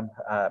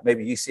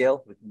 maybe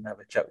UCL. We can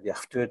have a chat with you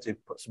afterwards to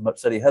put some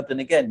study hubs.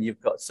 And again,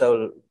 you've got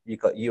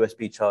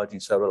USB charging,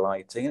 solar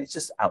lighting, and it's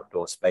just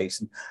outdoor space,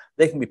 and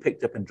they can be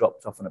picked up and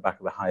dropped off on the back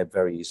of a hire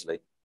very easily.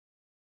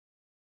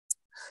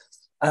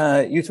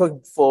 You were talking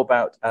before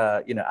about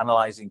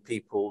analysing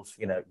people's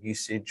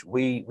usage.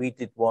 We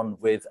did one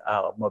with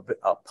our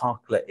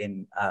parklet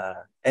in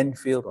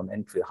Enfield, on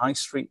Enfield High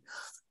Street.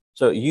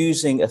 So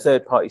using a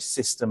third-party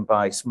system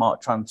by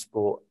Smart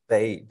Transport,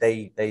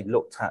 they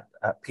looked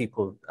at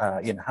people,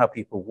 how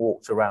people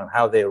walked around,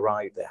 how they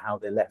arrived there, how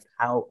they left,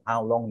 how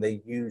long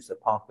they used the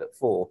parklet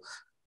for.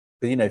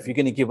 But if you're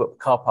going to give up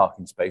car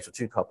parking space or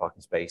 2 car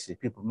parking spaces,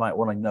 people might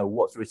want to know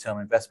what's the return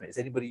on investment. Is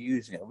anybody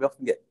using it? We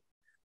often get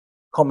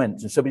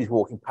comments and somebody's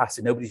walking past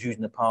it, nobody's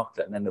using the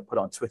parklet, and then they'll put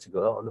it on Twitter and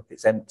go, oh, look,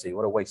 it's empty,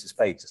 what a waste of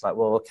space. It's like,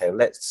 well, okay,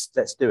 let's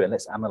do it,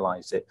 let's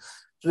analyze it.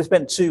 So they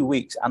spent 2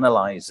 weeks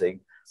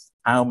analyzing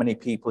how many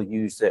people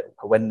used it,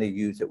 when they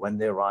used it, when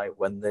they arrived,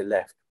 when they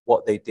left,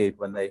 what they did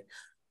when they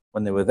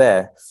were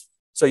there.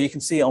 So you can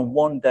see on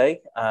one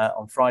day,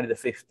 on Friday the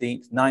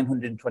 15th,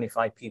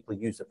 925 people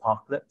used the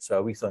parklet.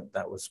 So we thought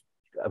that was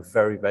a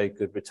very, very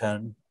good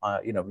return.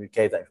 We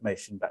gave that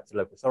information back to the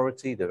local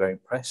authority. They're very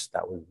impressed.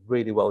 That was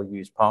really well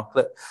used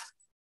parklet.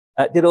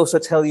 It did also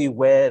tell you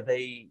where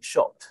they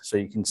shopped. So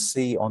you can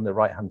see on the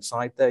right-hand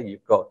side there,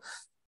 you've got,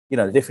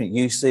 the different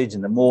usage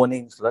in the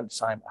mornings,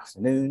 lunchtime,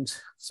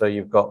 afternoons. So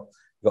you've got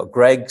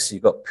Greggs,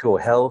 you've got Pure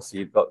Health,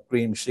 you've got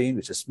Green Machine,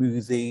 which are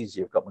smoothies,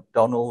 you've got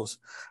McDonald's,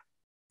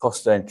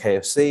 Costa and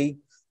KFC.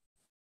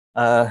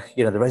 The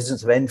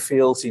residents of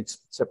Enfield seem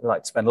to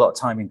like to spend a lot of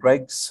time in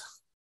Greggs,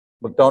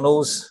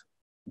 McDonald's,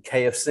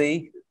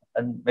 KFC,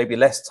 and maybe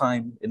less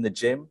time in the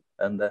gym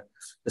and the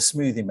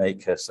smoothie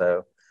maker.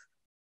 So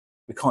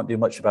we can't do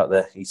much about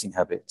their eating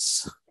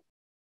habits.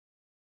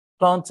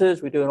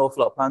 Planters, we do an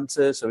awful lot of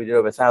planters. So we did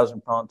over 1,000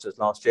 planters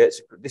last year.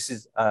 This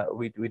is,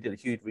 we did a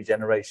huge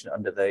regeneration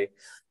under the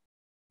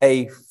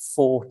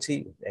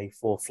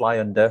A4 fly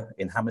under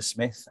in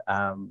Hammersmith.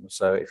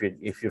 So if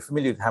you're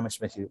familiar with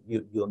Hammersmith,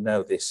 you'll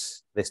know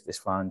this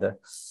fly under.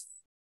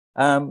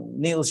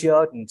 Neil's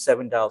Yard in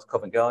Seven Dials,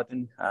 Covent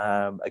Garden.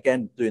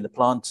 Again, doing the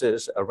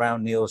planters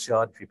around Neil's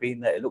Yard. If you've been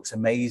there, it looks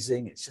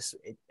amazing. It's just,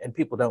 and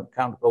people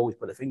can't always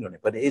put a finger on it,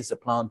 but it is a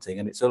planting,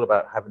 and it's all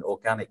about having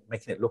organic,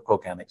 making it look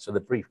organic. So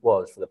the brief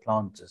was for the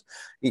planters,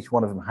 each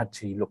one of them had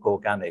to look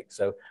organic.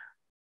 So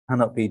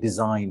cannot be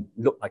designed,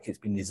 look like it's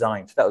been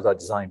designed. So that was our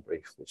design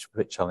brief, which was a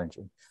bit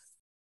challenging.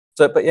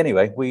 So, but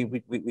anyway, we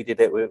did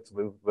it.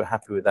 We're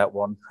happy with that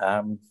one.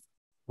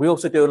 We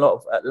also do a lot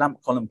of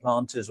lamp column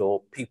planters,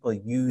 or people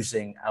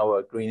using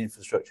our green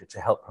infrastructure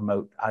to help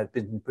promote our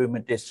business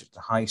improvement districts,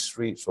 to high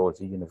streets or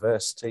to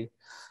university.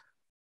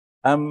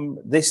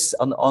 This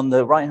on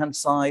the right-hand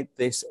side,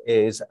 this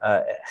is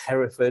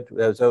Hereford.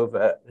 There's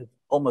over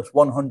almost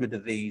 100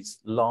 of these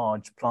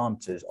large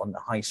planters on the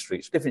high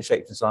streets, different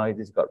shapes and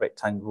sizes. You've got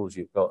rectangles,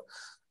 you've got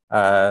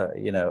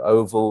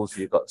ovals,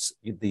 you've got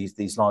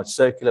these large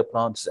circular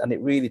planters, and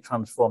it really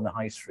transformed the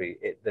high street.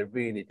 They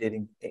really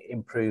did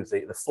improve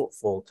the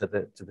footfall to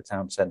the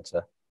town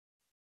centre.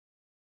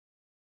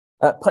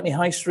 Putney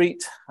High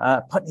Street,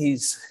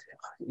 Putney's,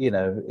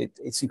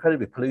 it's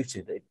incredibly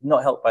polluted.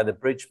 Not helped by the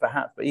bridge,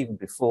 perhaps, but even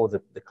before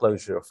the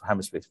closure of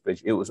Hammersmith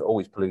Bridge, it was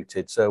always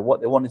polluted. So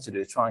what they wanted to do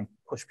is try and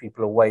push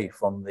people away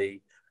from the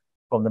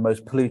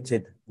most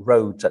polluted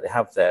roads that they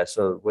have there.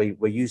 So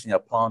we're using our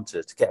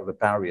planters to get over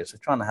barriers. So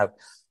trying to have,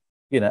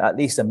 at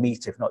least a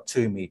metre, if not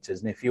 2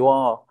 metres. And if you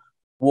are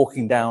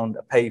walking down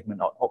a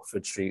pavement on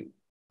Oxford Street,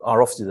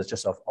 our offices are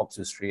just off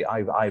Oxford Street.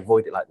 I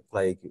avoid it like the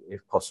plague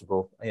if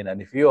possible.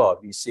 And if you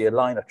see a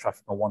line of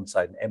traffic on one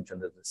side and empty on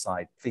the other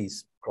side,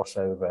 please cross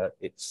over.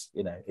 It's,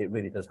 it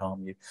really does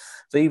harm you.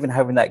 So even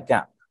having that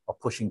gap of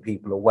pushing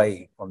people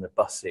away from the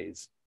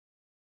buses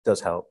does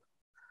help.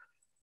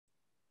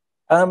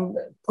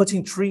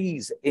 Putting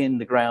trees in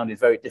the ground is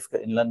very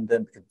difficult in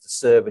London because of the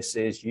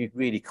services. You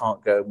really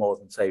can't go more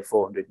than, say,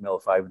 400 mil,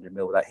 500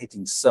 mil without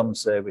hitting some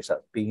service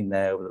that's been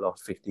there over the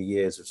last 50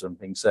 years or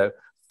something. So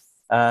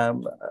a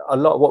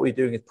lot of what we're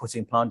doing is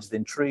putting planters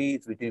in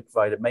trees. We do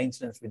provide a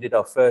maintenance. We did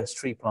our first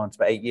tree plant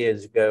about 8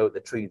 years ago. The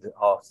trees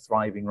are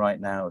thriving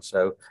right now.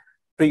 So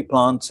tree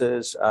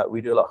planters,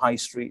 we do a lot of high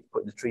street,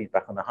 putting the trees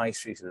back on the high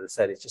street. As I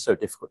said, it's just so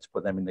difficult to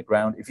put them in the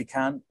ground. If you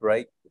can,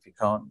 great. If you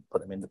can't,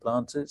 put them in the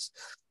planters.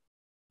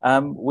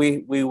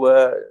 We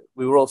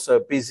were also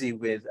busy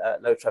with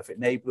low traffic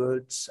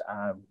neighbourhoods.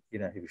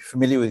 If you're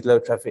familiar with low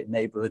traffic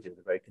neighbourhood, it's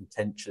a very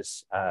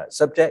contentious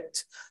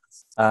subject.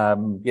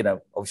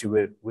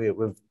 Obviously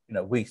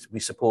we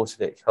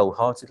supported it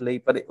wholeheartedly,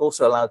 but it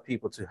also allowed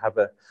people to have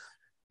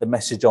the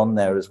message on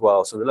there as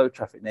well. So the low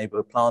traffic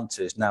neighbourhood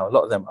planters, now a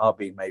lot of them are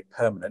being made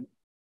permanent.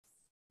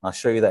 I'll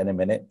show you that in a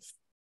minute.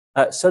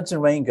 Suds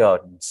and rain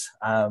gardens.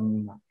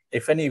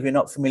 If any of you are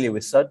not familiar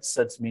with SUDS,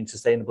 SUDS means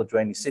sustainable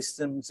drainage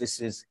systems. This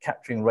is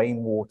capturing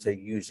rainwater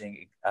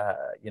using,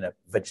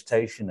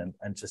 vegetation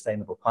and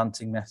sustainable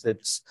planting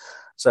methods.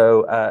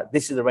 So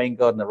this is the rain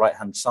garden on the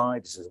right-hand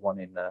side. This is one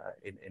in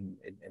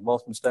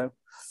Walthamstow.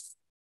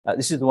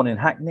 This is the one in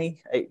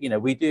Hackney.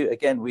 We do,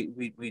 again,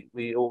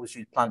 we always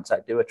use plants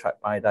that do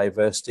attract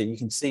biodiversity. You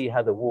can see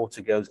how the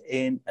water goes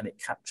in and it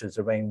captures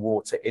the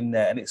rainwater in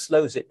there and it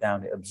slows it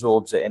down, it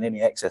absorbs it, and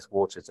any excess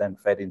water is then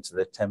fed into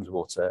the Thames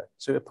water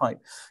sewer pipe.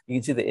 You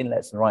can see the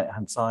inlets on the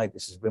right-hand side.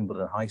 This is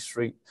Wimbledon High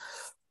Street.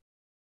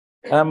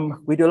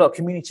 We do a lot of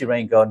community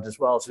rain gardens as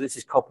well. So this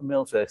is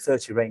Coppermill, so a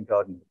 30 rain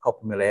garden in the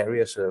Coppermill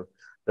area. So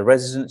the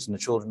residents and the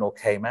children all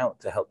came out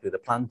to help do the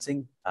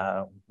planting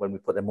when we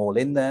put them all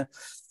in there.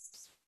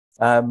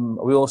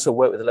 We also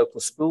work with the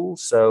local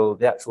schools. So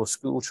the actual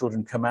school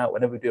children come out.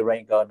 Whenever we do a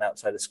rain garden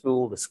outside the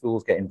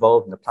schools get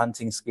involved in the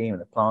planting scheme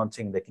and the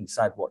planting. They can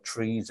decide what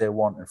trees they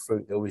want and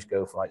fruit. They always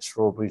go for like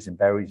strawberries and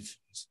berries,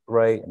 which is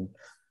great, and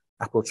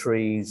apple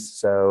trees.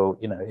 So,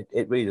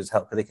 it really does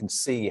help because they can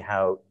see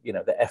how,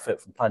 the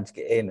effort from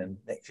planting it in and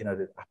next,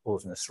 the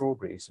apples and the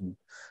strawberries and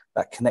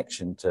that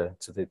connection to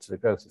the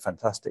growth is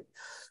fantastic.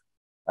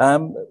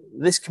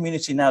 This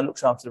community now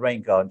looks after the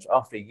rain gardens.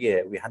 After a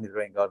year, we handed the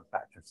rain garden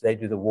back to them. So they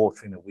do the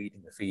watering, the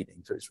weeding, the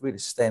feeding. So it's a really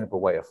sustainable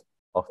way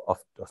of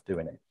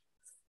doing it.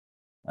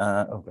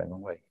 Going the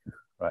wrong way.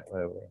 Right,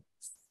 where are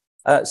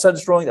we?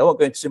 Suds drawing, I won't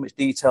go into too much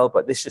detail,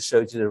 but this just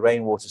shows you the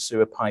rainwater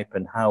sewer pipe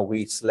and how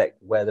we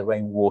select where the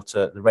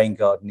rain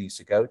garden needs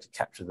to go to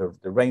capture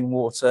the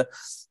rainwater.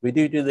 We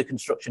do the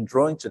construction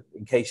drawing, so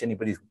in case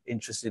anybody's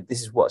interested,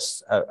 this is what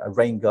a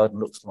rain garden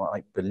looks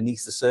like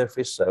beneath the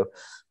surface. So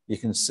you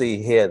can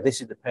see here,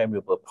 this is the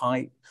permeable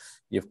pipe.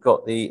 You've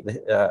got the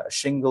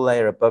shingle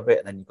layer above it,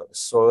 and then you've got the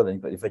soil, then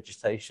you've got the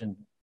vegetation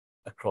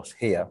across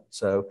here.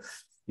 So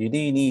you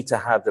need to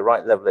have the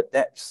right level of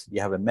depth.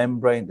 You have a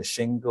membrane, the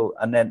shingle,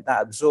 and then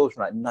that absorbs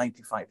like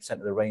 95%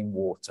 of the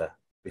rainwater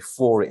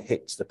before it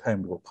hits the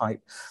permeable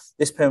pipe.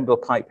 This permeable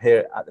pipe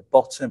here at the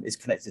bottom is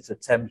connected to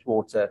Thames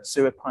Water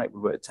sewer pipe.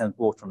 We work at Thames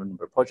Water on a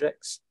number of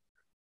projects.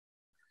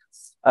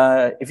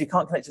 If you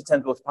can't connect to the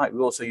Thames water pipe, we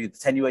also use the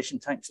attenuation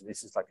tank. So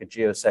this is like a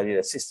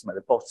geocellular system at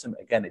the bottom.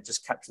 Again, it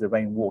just captures the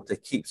rainwater,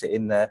 keeps it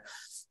in there.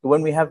 But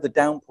when we have the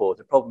downpour,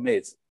 the problem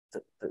is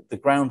that the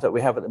ground that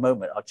we have at the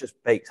moment are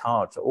just baked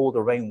hard. So all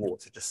the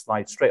rainwater just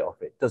slides straight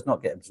off it, does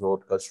not get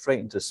absorbed, goes straight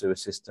into the sewer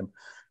system.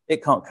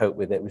 It can't cope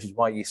with it, which is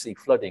why you see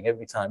flooding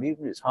every time.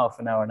 Even if it's half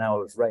an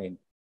hour of rain,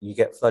 you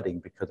get flooding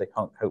because they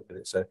can't cope with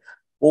it. So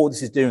all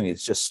this is doing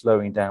is just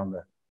slowing down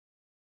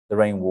the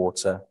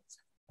rainwater.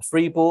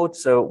 Freeboard.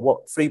 So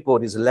what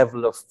freeboard is a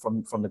level of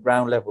from the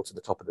ground level to the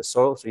top of the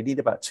soil. So you need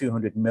about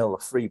 200 mil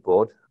of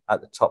freeboard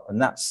at the top,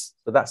 and that's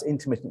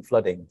intermittent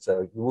flooding.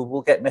 So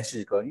we'll get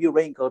messages going, "Your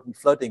rain garden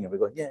flooding," and we're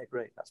going, "Yeah,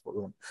 great, that's what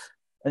we want."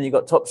 And you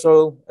got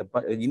topsoil.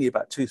 You need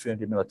about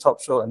 200-300 mil of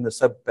topsoil, and the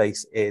sub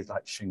base is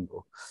like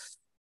shingle.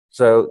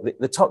 So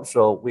the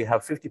topsoil, we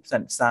have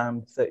 50%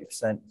 sand,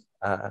 30%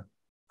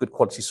 good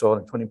quality soil,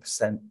 and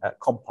 20%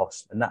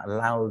 compost, and that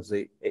allows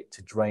it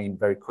to drain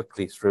very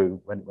quickly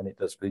through when it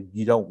does. But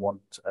you don't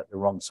want the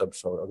wrong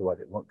subsoil, otherwise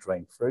it won't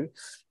drain through.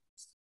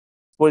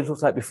 What it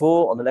looks like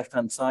before, on the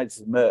left-hand side, this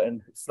is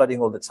Merton,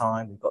 flooding all the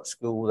time. We've got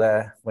school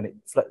there. When it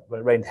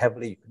rained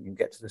heavily, you can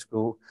get to the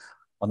school.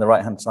 On the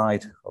right-hand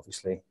side,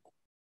 obviously,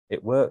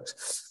 it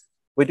works.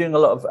 We're doing a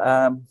lot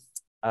of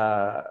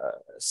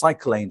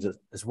cycle lanes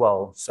as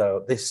well.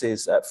 So this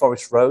is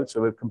Forest Road.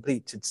 So we've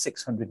completed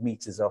 600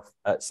 meters of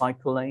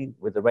cycle lane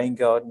with the rain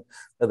garden,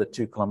 another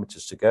 2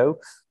 kilometers to go.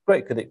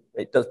 Great, because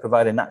it does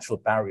provide a natural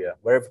barrier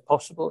wherever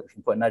possible. If you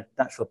can put a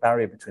natural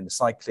barrier between the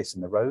cyclist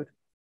and the road,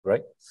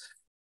 great.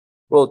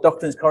 Well,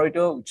 Docklands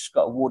Corridor, we just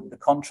got awarded the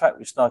contract.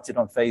 We started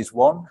on phase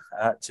 1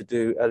 to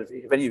do,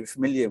 if any of you are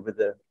familiar with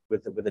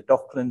the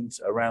Docklands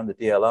around the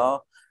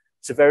DLR,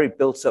 it's a very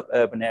built-up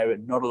urban area,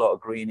 not a lot of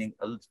greening.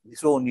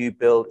 It's all new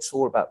build. It's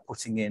all about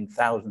putting in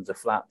thousands of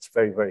flats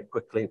very, very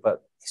quickly,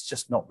 but it's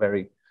just not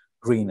very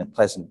green and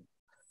pleasant.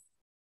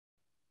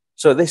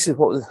 So this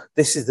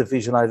is the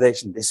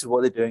visualization. This is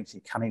what they're doing to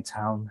Canning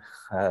Town,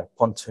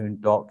 pontoon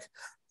dock.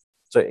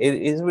 So it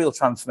is a real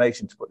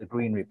transformation to put the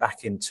greenery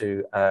back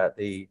into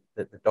the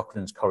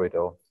Docklands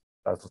corridor.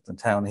 Basildon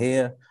Town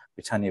here,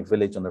 Britannia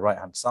Village on the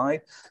right-hand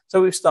side.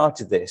 So we've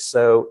started this.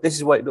 So this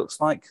is what it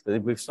looks like.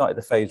 We've started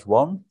the phase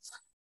 1.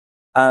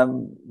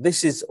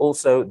 This is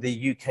also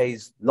the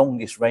UK's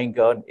longest rain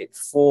garden.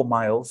 It's 4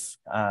 miles,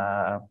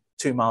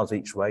 2 miles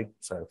each way.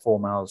 So 4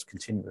 miles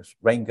continuous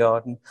rain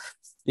garden.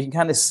 You can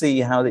kind of see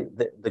how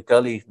the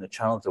gullies and the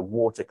channels of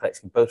water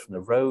collecting both from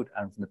the road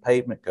and from the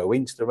pavement go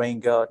into the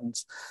rain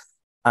gardens.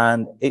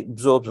 And it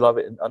absorbs a lot of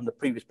it. On the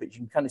previous picture, you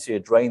can kind of see a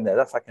drain there.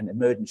 That's like an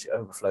emergency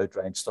overflow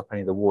drain to stop any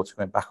of the water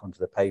going back onto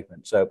the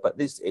pavement. So, but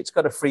it's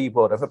got a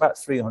freeboard of about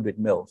 300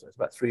 mil. So it's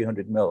about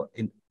 300 mil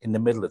in the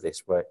middle of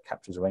this where it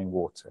captures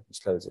rainwater and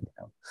slows it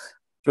down.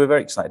 So we're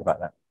very excited about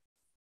that.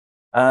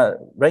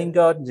 Rain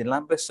gardens in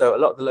Lambeth. So a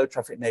lot of the low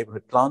traffic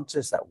neighbourhood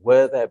planters that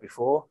were there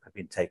before have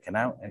been taken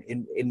out,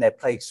 and in their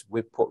place,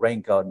 we've put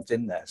rain gardens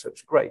in there. So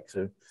it's great.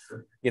 So,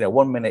 you know,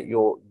 1 minute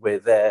we're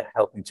there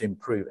helping to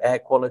improve air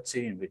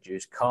quality and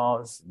reduce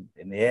cars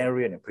in the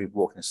area and improve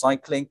walking and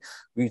cycling.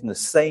 We're using the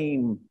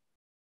same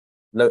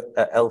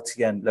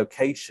LTN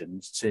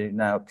locations to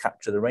now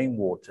capture the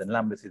rainwater. And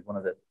Lambeth is one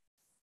of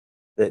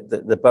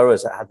the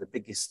boroughs that had the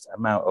biggest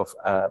amount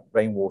of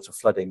rainwater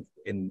flooding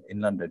in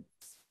London.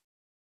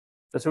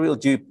 That's a real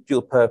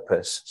dual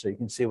purpose. So you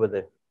can see where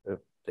the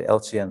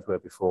LTNs were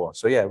before.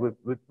 So yeah,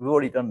 we've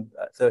already done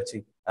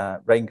 30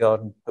 rain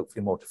garden,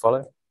 hopefully more to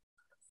follow.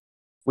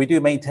 We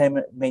do maintain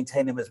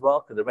them as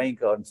well, because the rain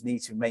gardens need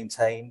to be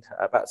maintained.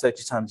 About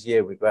 30 times a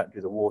year, we go out and do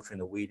the watering,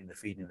 the weeding, the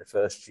feeding in the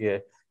first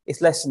year.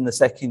 It's less in the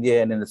second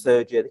year, and in the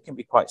third year, they can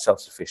be quite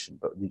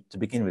self-sufficient, but to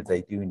begin with,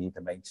 they do need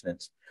the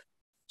maintenance.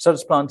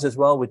 Suds plants as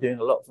well, we're doing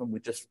a lot of them. We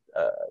just,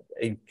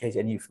 in case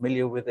any of you are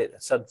familiar with it, a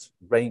suds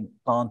rain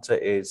planter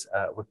is,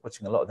 we're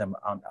putting a lot of them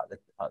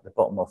at the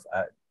bottom of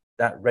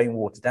that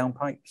rainwater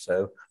downpipe.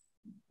 So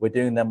we're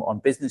doing them on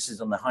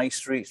businesses on the high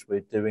streets. We're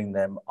doing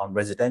them on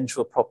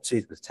residential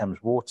properties with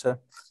Thames Water.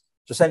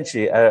 So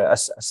essentially, a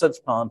suds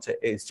planter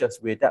is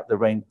just, we adapt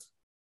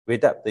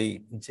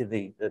into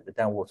the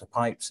downwater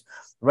pipes.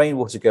 The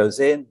rainwater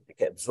goes in, they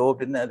get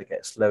absorbed in there, they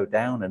get slowed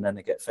down, and then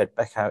they get fed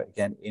back out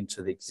again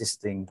into the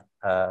existing,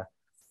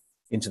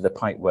 into the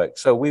pipe work.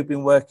 So we've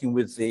been working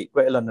with the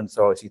Greater London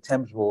Authority,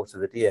 Thames Water,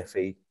 the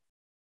DFE.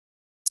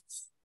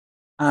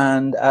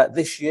 And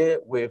this year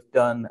we've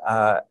done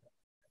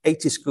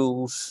 80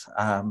 schools,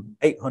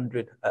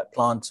 800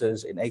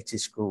 planters in 80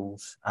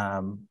 schools,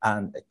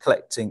 and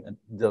collecting.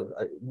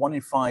 1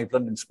 in 5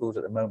 London schools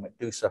at the moment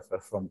do suffer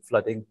from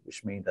flooding,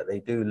 which means that they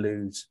do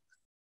lose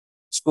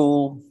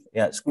school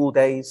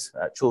days.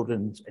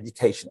 Children's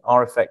education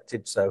are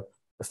affected. So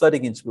the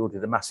flooding in schools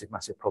is a massive,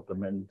 massive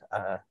problem, and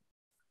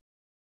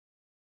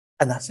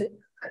that's it.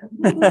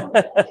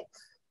 There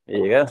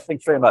you go.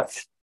 Thanks very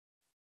much.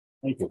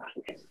 Thank you.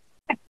 Thanks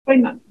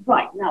very much.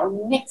 Right, now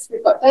next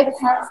we've got David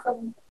Harris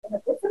from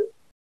Emerita,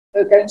 who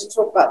are going to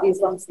talk about these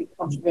wonderfully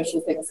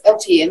controversial things,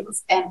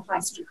 LTNs and high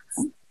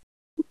streets.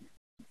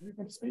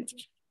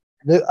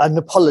 No, an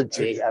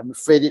apology. I'm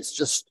afraid it's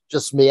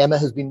just me. Emma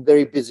has been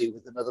very busy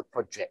with another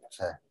project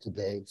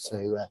today.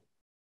 So,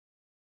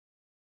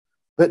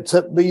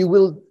 but you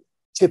will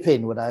chip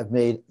in when I've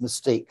made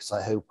mistakes,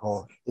 I hope,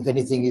 or if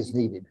anything is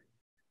needed.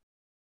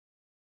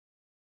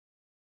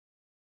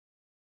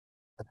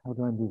 But how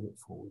do I move it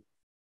forward?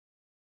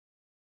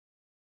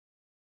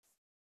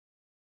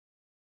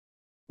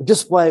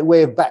 Just by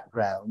way of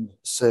background,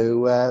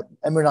 so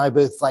Emma and I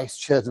both vice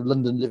chairs of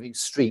London Living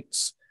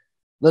Streets.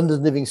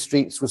 London Living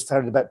Streets was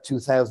founded about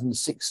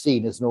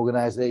 2016 as an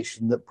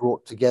organisation that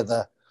brought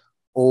together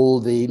all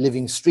the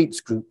living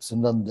streets groups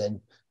in London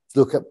to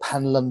look at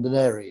pan-London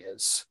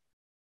areas.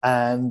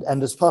 And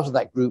as part of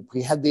that group,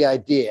 we had the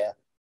idea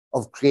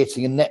of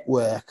creating a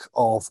network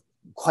of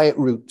quiet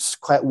routes,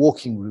 quiet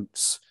walking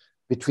routes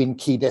between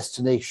key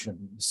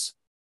destinations.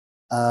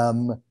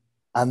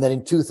 And then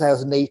in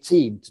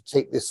 2018, to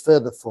take this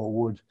further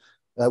forward,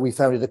 we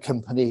founded a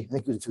company, I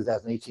think it was in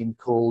 2018,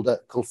 called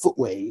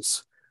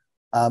Footways.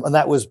 And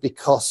that was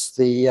because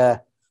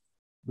the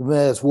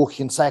Mayor's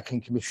Walking and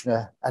Cycling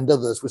Commissioner and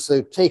others were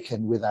so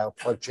taken with our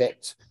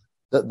project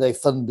that they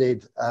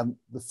funded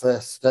the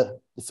first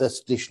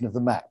edition of the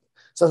map.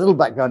 So a little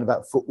background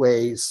about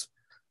Footways,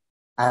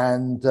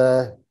 and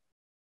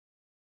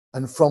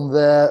from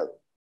there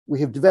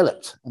we have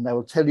developed, and I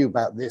will tell you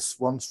about this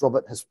once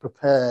Robert has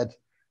prepared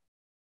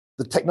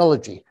the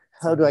technology.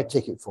 How do I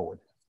take it forward?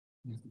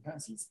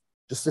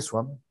 Just this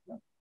one?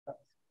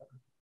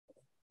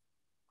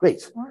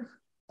 Great.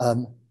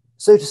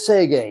 So to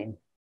say again,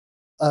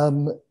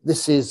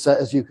 this is,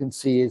 as you can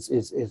see,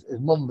 is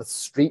Monmouth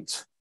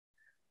Street.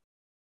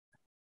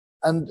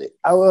 And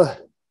our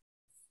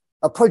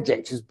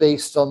project is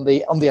based on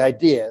the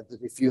idea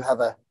that if you have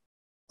a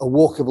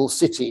walkable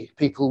city,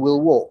 people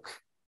will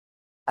walk.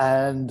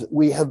 And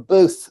we have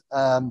both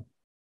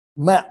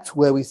mapped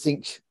where we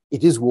think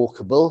it is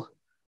walkable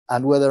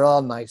and where there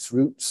are nice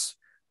routes,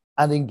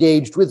 and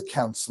engaged with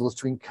councils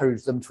to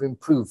encourage them to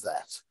improve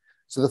that.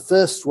 So the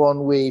first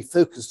one we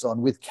focused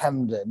on with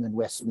Camden and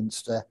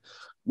Westminster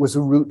was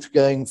a route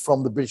going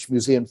from the British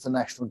Museum to the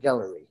National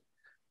Gallery.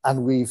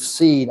 And we've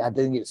seen, I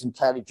don't think it's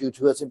entirely due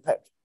to us, in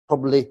fact,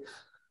 probably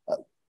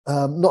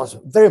not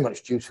very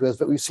much due to us,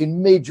 but we've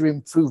seen major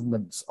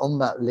improvements on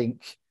that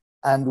link,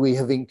 and we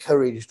have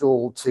encouraged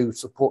all to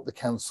support the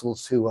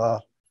councils who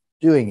are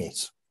doing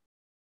it.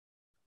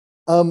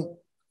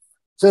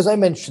 So as I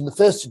mentioned, the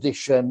first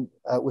edition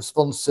was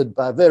sponsored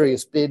by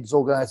various bids,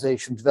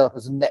 organisations,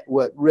 developers, and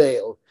Network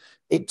Rail.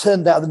 It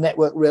turned out the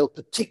Network Rail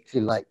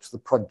particularly liked the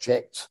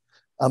project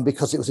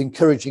because it was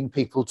encouraging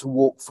people to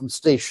walk from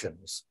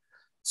stations.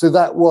 So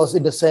that was,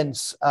 in a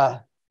sense,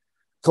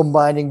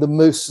 combining the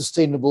most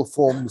sustainable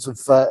forms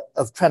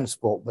of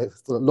transport,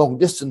 both for long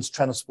distance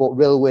transport,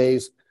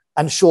 railways,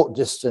 and short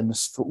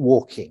distance for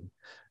walking.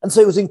 And so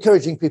it was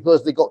encouraging people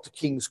as they got to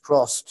King's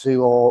Cross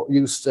or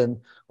Euston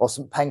or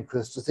St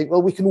Pancras to think,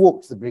 well, we can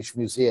walk to the British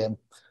Museum,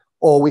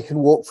 or we can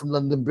walk from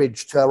London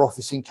Bridge to our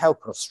office in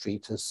Cowcross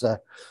Street, as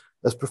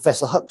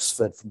Professor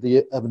Huxford from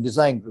the Urban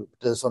Design Group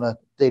does on a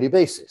daily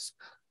basis.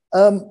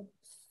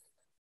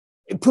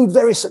 It proved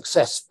very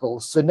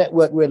successful. So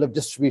Network Rail have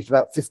distributed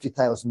about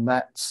 50,000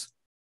 maps,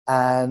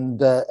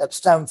 and at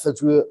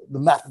Stanford's we were the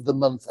map of the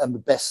month and the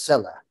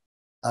bestseller,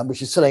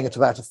 which is selling at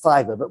about a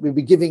 £5, but we'll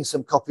be giving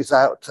some copies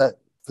out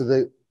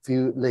for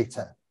you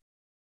later.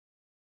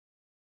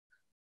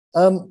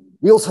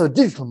 We also have a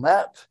digital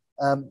map,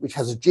 which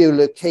has a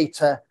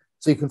geolocator,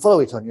 so you can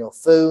follow it on your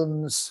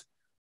phones,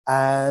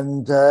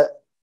 and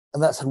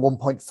that's had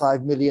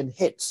 1.5 million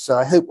hits. So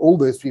I hope all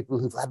those people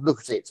who've had a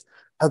look at it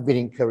have been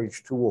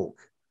encouraged to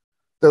walk.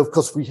 Though, of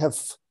course, we have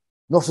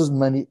not as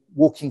many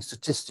walking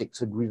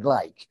statistics as we'd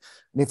like.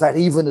 And in fact,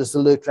 even as the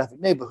low traffic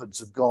neighbourhoods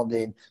have gone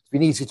in, it's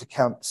been easy to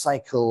count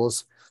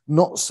cycles,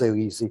 not so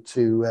easy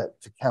to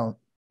count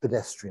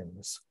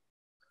pedestrians.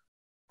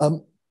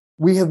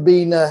 We have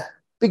been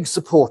big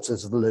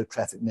supporters of the low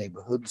traffic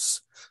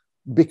neighbourhoods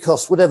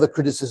because whatever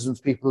criticisms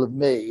people have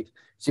made, it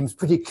seems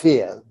pretty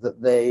clear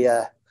that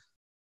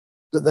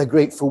they're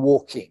great for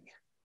walking.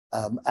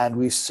 And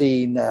we've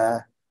seen,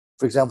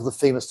 for example, the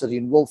famous study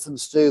in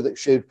Walthamstow that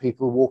showed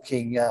people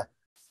walking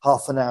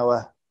half an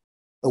hour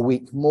a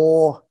week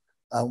more.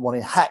 One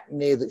in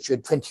Hackney that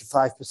showed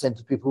 25%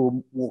 of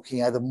people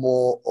walking either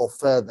more or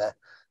further.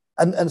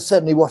 And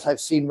certainly what I've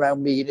seen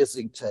around me in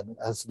Islington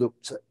has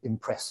looked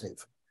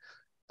impressive.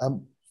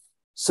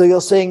 So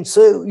you're saying,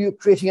 so you're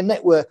creating a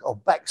network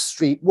of back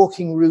street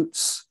walking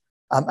routes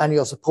and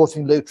you're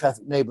supporting low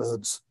traffic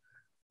neighbourhoods.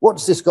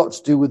 What's this got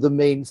to do with the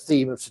main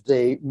theme of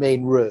today,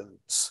 main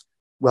roads?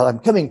 Well, I'm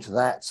coming to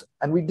that,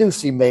 and we do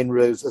see main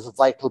roads as a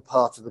vital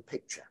part of the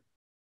picture.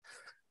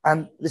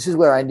 And this is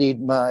where I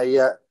need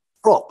my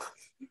prop,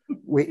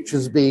 which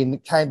has been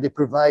kindly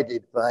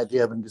provided by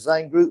the Urban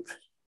Design Group.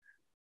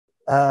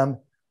 And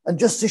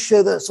just to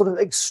show the sort of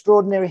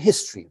extraordinary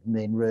history of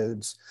main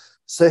roads.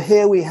 So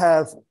here we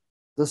have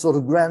the sort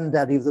of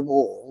granddaddy of them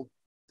all.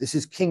 This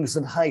is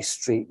Kingsland High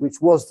Street,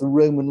 which was the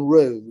Roman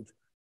road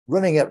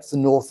running up to the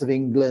north of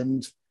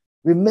England,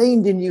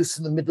 remained in use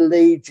in the Middle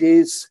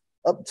Ages,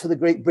 up to the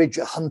Great Bridge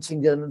at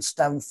Huntingdon and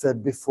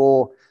Stamford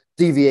before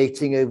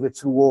deviating over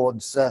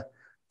towards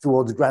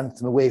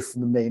Grantham, away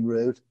from the main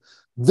road.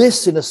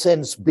 This, in a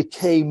sense,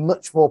 became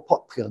much more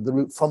popular, the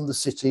route from the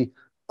city,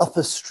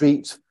 Upper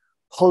Street,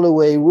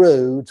 Holloway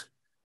Road,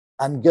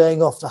 and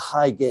going off to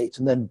Highgate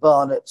and then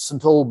Barnet,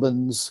 St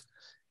Albans.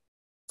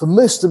 For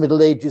most of the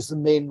Middle Ages, the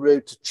main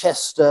road to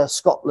Chester,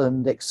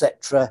 Scotland,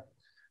 etc.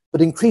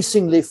 But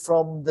increasingly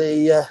from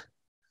the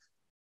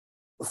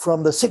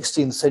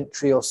 16th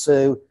century or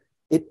so,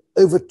 it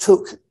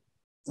overtook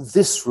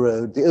this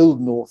road, the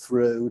Old North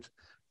Road,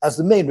 as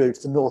the main road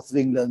to the north of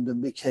England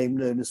and became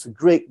known as the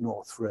Great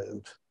North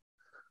Road.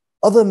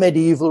 Other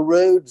medieval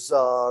roads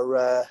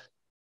are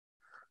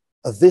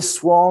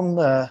this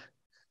one,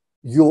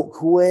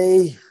 York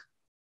Way,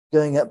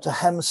 going up to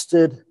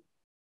Hampstead,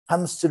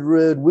 Hampstead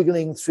Road,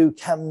 wiggling through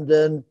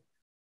Camden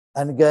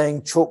and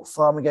going Chalk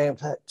Farm and going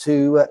up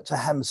to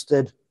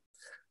Hampstead.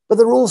 But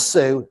there are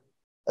also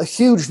a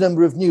huge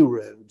number of new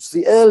roads.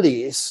 The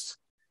earliest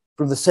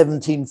from the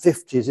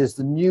 1750s is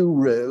the New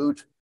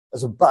Road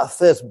as a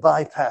first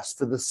bypass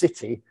for the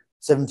city,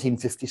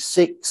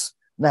 1756,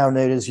 now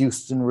known as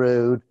Euston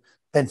Road,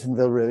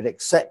 Pentonville Road,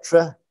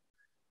 etc.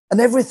 And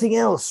everything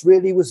else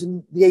really was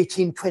in the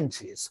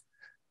 1820s.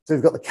 So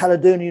we've got the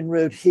Caledonian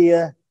Road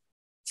here,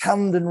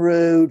 Camden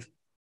Road,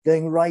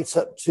 going right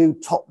up to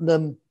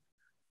Tottenham,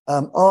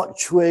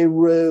 Archway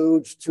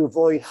Road to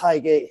avoid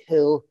Highgate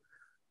Hill,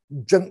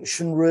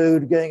 Junction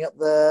Road going up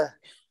there,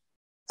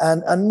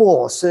 and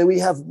more. So we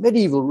have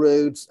medieval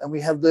roads and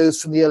we have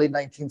those from the early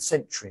 19th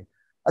century.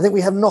 I think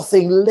we have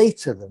nothing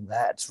later than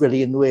that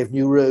really in the way of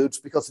new roads,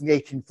 because in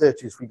the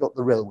 1830s we got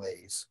the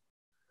railways.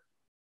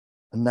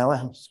 And now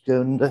I'll just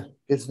go and go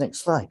to the next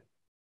slide.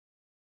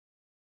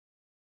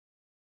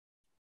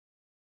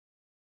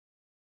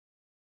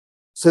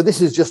 So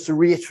this is just to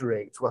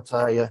reiterate what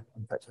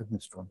in fact I've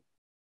missed one.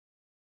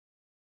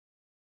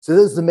 So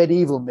those are the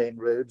medieval main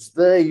roads.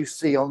 There you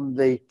see on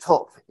the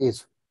top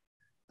is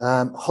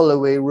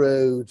Holloway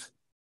Road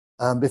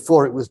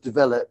before it was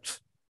developed.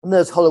 And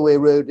there's Holloway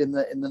Road in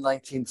the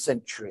 19th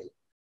century.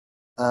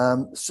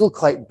 Still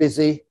quite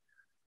busy.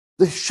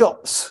 The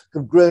shops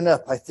have grown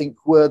up, I think,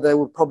 where there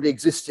were probably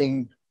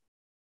existing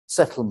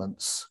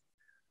settlements.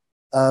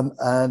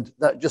 And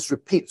that just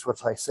repeats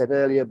what I said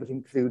earlier, but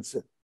includes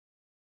it.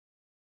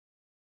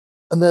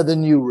 And they're the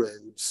new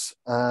roads,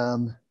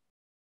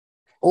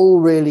 all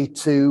really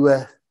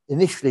to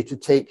initially to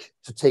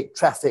take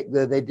traffic,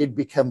 though they did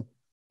become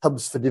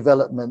hubs for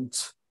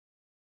development.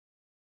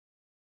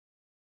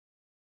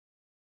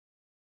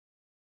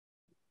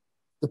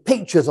 The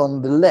pictures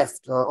on the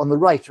left, on the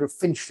right, are of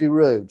Finchley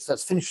Road. So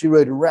that's Finchley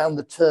Road around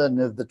the turn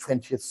of the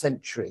 20th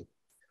century.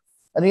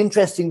 And the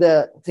interesting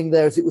thing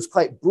there is it was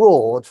quite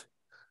broad,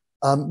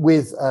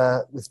 with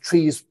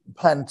trees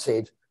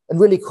planted and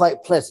really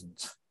quite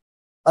pleasant.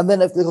 And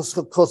then, of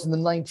course, in the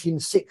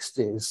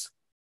 1960s,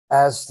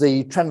 as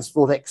the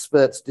transport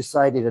experts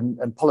decided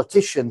and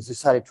politicians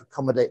decided to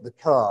accommodate the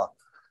car,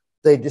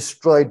 they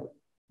destroyed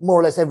more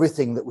or less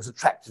everything that was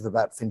attractive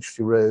about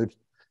Finchley Road,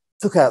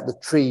 took out the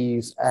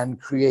trees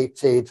and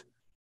created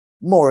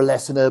more or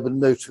less an urban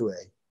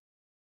motorway.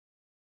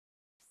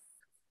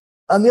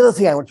 And the other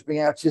thing I want to bring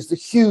out is the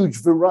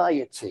huge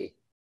variety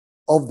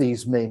of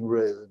these main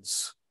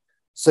roads.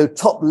 So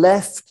top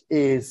left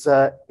is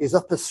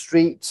Upper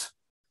Street,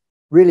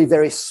 really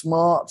very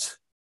smart,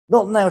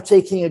 not now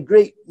taking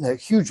a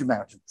huge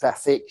amount of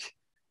traffic,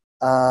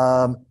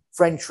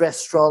 French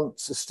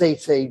restaurants,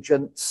 estate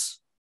agents.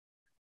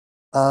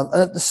 And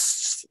at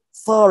the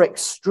far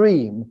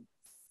extreme,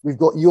 we've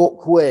got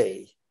York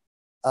Way,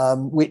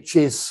 which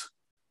is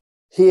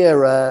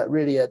here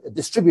really a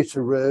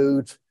distributor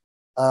road.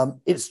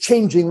 It's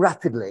changing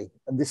rapidly,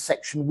 and this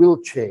section will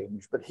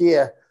change. But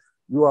here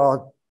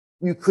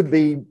you could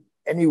be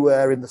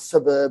anywhere in the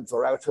suburbs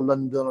or outer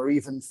London or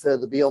even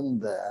further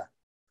beyond there.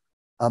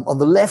 On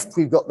the left,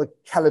 we've got the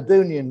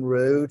Caledonian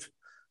Road,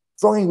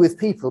 thronging with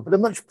people, but a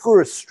much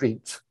poorer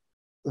street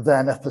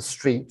than Upper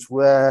Street,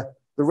 where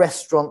the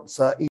restaurants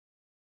are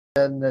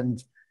Eastern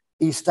and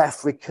East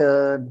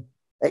African,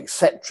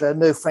 etc.,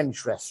 no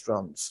French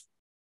restaurants.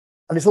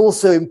 And it's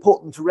also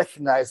important to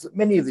recognize that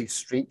many of these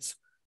streets,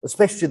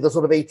 especially the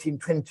sort of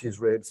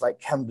 1820s roads like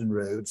Camden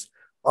roads,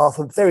 are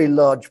for very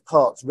large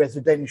parts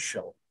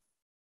residential.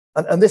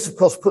 And this, of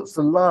course, puts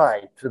the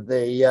lie to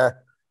the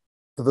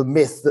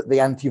myth that the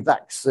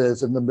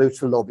anti-vaxxers and the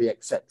motor lobby,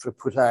 etc.,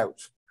 put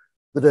out,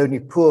 that only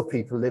poor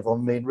people live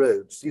on main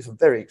roads. These are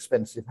very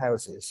expensive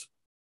houses.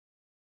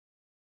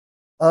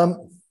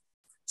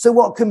 So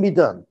what can be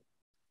done?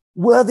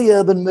 Where the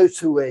urban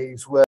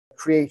motorways were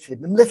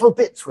created, and little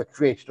bits were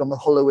created on the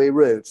Holloway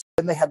roads,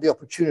 when they had the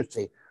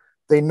opportunity,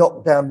 they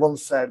knocked down one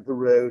side of the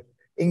road,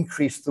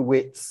 increased the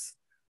width,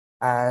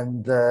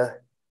 and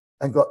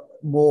got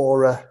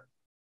more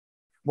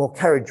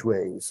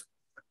carriageways.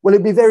 Well,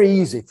 it'd be very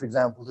easy, for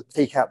example, to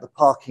take out the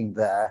parking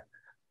there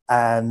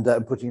and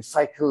put in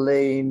cycle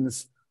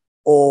lanes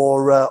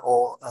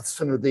or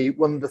some of the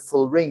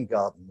wonderful rain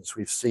gardens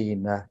we've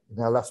seen in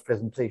our last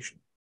presentation.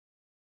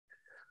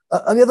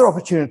 And the other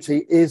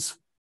opportunity is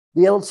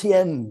the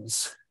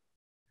LTNs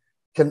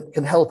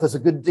can help us a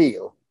good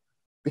deal,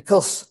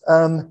 because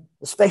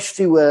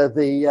especially where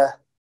the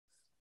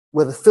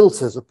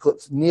filters are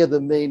put near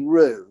the main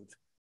road,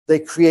 they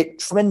create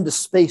tremendous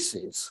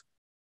spaces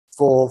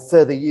for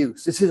further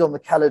use. This is on the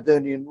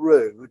Caledonian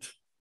Road,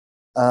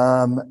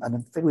 and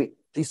I'm very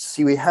pleased to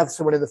see we have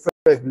someone in the front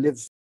row who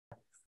lives.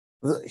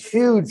 There's a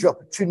huge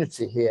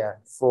opportunity here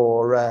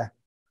for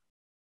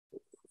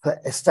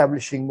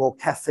establishing more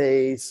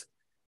cafes.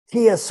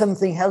 Here,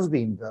 something has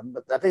been done,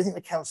 but I don't think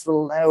the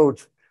council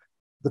allowed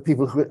the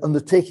people who are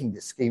undertaking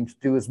this scheme to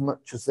do as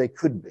much as they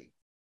could be.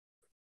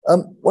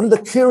 One of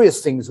the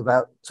curious things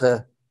about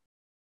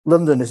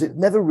London is it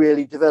never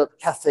really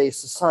developed cafe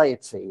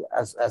society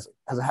as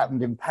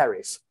happened in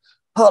Paris,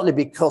 partly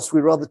because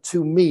we're rather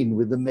too mean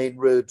with the main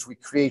roads we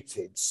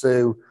created.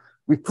 So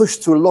we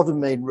pushed through a lot of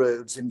main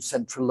roads in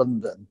central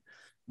London,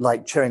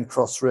 like Charing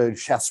Cross Road,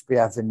 Shaftesbury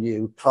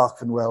Avenue,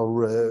 Clerkenwell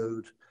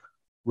Road,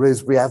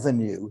 Rosebery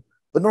Avenue,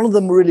 but none of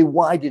them were really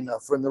wide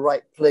enough or in the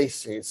right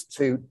places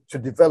to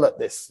develop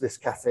this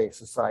cafe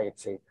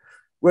society.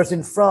 Whereas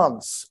in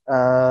France,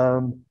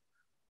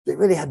 they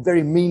really had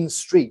very mean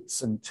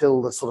streets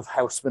until the sort of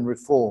Haussmann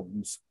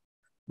reforms.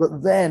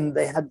 But then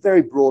they had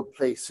very broad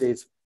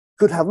places,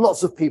 could have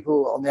lots of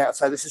people on the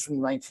outside. This is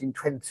from the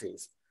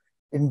 1920s,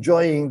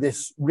 enjoying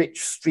this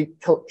rich street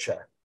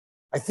culture.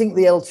 I think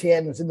the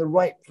LTNs in the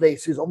right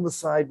places on the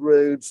side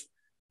roads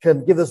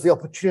can give us the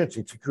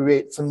opportunity to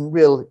create some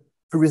real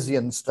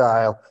Parisian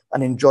style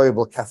and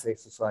enjoyable cafe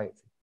society.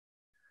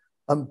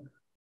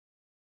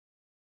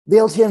 The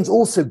LTNs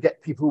also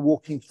get people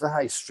walking to the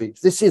high street.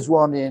 This is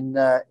one in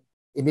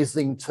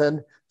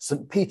Islington,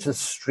 St. Peter's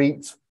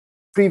Street,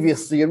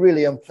 previously a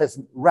really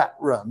unpleasant rat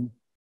run.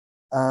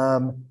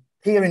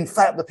 Here, in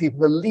fact, the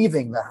people are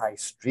leaving the high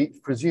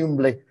street,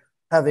 presumably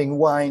having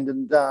wined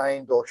and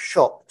dined or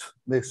shopped,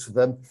 most of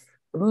them.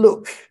 But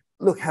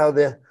look how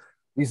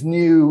these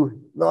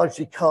new,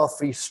 largely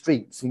car-free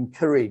streets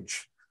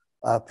encourage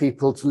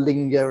people to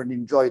linger and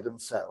enjoy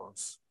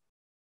themselves.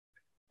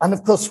 And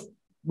of course,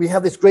 we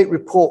have this great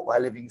report by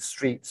Living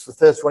Streets, the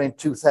first one in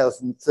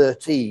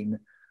 2013,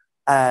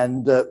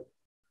 and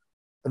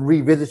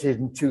revisited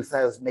in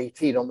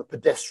 2018 on the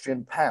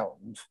pedestrian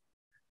pound.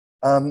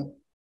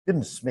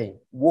 Goodness me,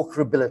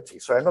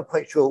 walkability. Sorry, I'm not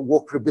quite sure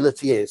what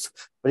walkability is,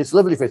 but it's a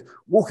lovely phrase,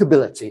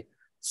 walkability.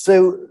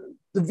 So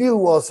the view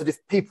was that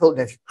if people,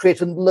 if you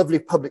create a lovely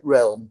public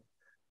realm,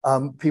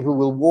 people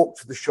will walk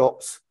to the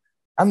shops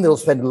and they'll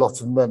spend a lot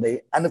of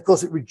money. And of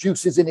course, it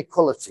reduces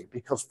inequality,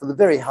 because for the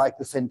very high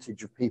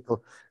percentage of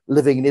people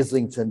living in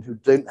Islington who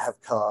don't have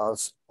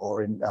cars,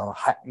 or in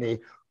Hackney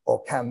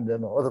or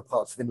Camden or other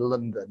parts of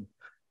London,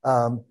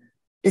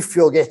 if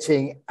you're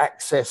getting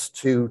access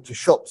to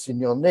shops in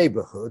your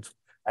neighbourhood,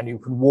 and you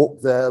can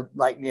walk there,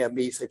 like near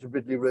me, say to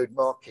Ridley Road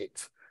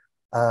Market,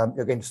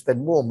 you're going to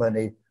spend more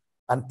money,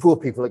 and poor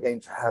people are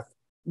going to have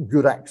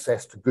good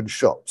access to good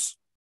shops.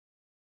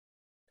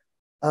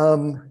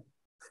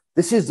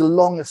 This is the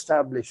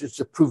long-established, just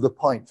to prove the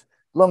point,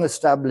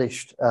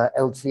 long-established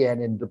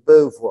LTN in de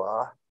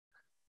Beauvoir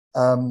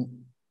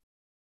on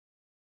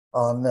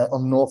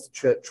North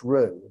Church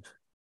Road.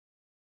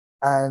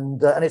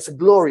 And it's a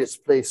glorious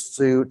place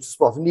to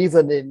spot, and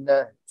even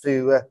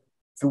to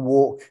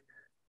walk.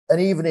 And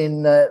even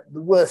in the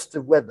worst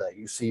of weather,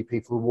 you see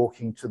people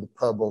walking to the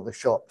pub or the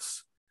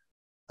shops.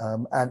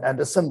 And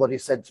as somebody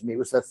said to me, it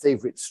was their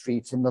favourite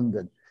street in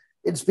London.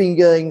 It's been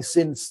going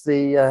since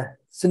the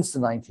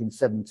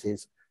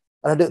 1970s,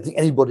 and I don't think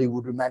anybody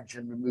would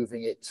imagine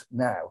removing it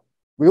now.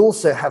 We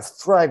also have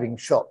thriving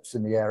shops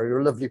in the area,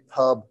 a lovely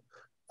pub,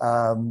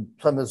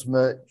 plumbers'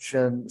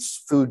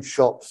 merchants, food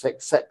shops,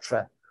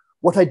 etc.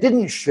 What I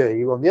didn't show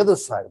you on the other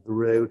side of the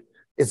road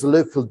is a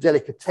local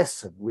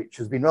delicatessen, which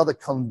has been rather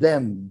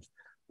condemned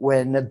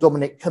when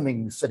Dominic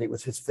Cummings said it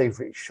was his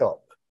favourite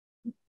shop.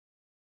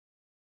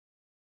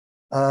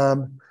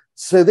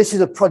 So this is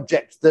a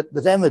project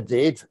that Emma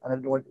did, and I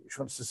don't know if she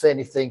wants to say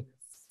anything,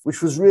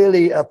 which was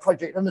really a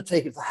project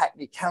undertaken for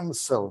Hackney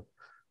Council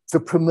to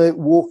promote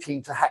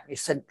walking to Hackney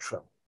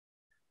Central.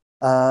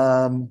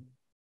 And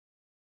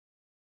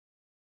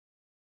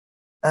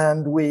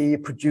we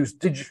produced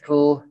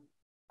digital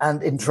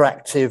and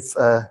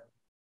interactive,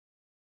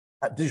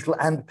 digital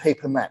and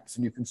paper maps,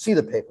 and you can see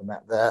the paper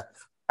map there,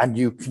 and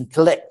you can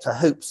collect, I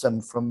hope, some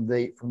from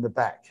the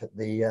back at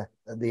the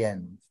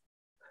end.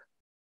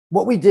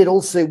 What we did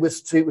also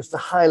was to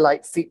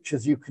highlight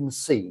features you can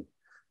see.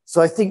 So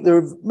I think there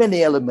are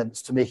many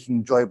elements to making an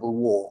enjoyable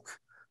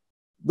walk.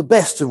 The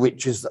best of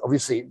which is that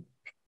obviously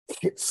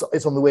it's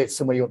on the way, it's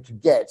somewhere you want to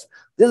get.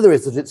 The other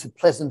is that it's a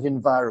pleasant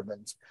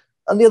environment.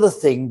 And the other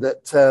thing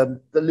that,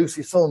 that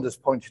Lucy Saunders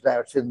pointed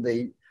out in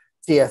the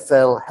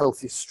TfL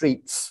Healthy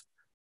Streets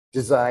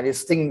design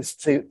is things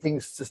to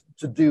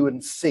do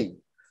and see.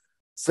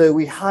 So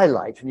we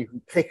highlight, and you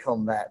can click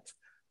on that,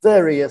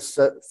 various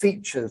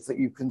features that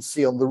you can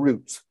see on the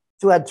route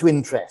to add to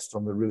interest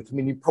on the route. I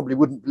mean, you probably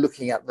wouldn't be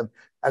looking at them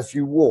as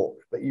you walk,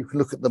 but you can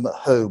look at them at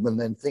home and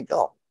then think,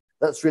 oh,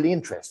 that's really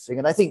interesting.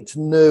 And I think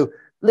to know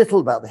little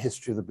about the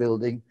history of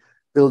the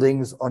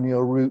buildings on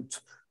your route,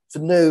 to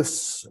know,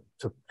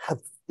 to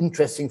have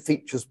interesting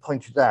features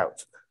pointed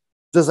out,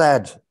 does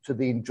add to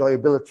the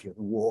enjoyability of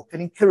the walk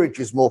and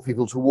encourages more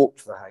people to walk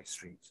to the high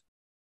street.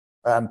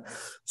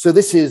 So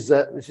this is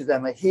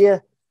Emma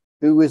here,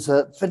 who has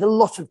spent a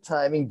lot of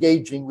time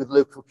engaging with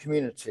local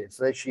communities.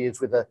 There she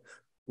is with a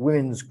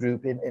women's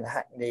group in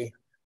Hackney,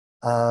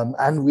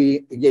 and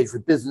we engage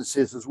with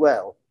businesses as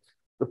well.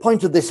 The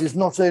point of this is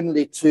not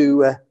only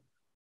to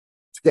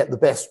get the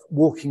best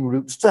walking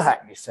routes to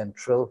Hackney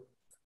Central,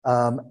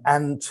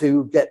 and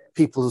to get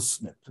people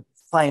to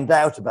find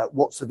out about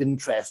what's of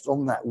interest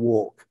on that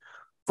walk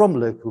from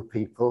local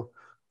people,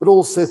 but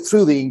also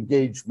through the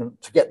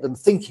engagement to get them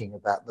thinking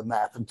about the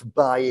map and to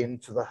buy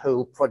into the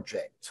whole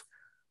project.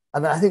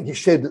 And I think it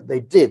showed that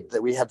they did,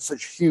 that we had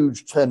such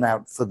huge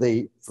turnout for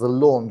the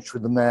launch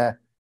with the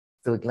Mayor,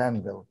 Phil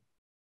Glanville.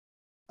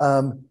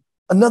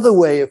 Another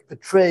way of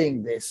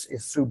portraying this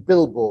is through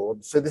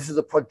billboards. So this is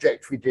a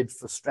project we did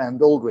for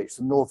Strand Aldwych,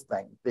 the North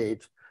Bank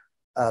bid,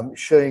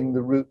 showing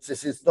the routes.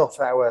 This is not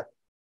our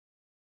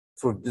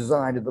sort of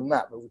design of the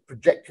map, but we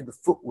projected the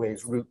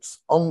Footways routes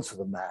onto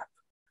the map.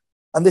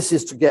 And this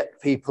is to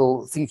get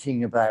people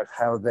thinking about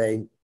how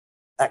they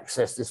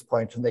access this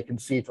point, and they can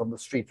see it on the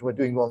street. We're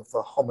doing one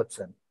for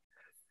Homerton.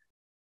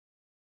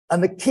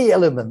 And the key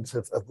element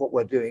of what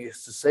we're doing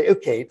is to say,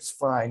 okay, it's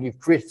fine. You've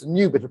created a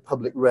new bit of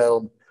public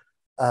realm,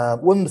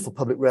 wonderful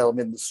public realm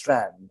in the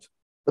Strand.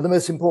 But the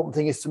most important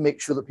thing is to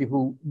make sure that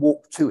people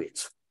walk to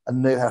it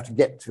and know how to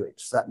get to it.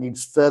 So that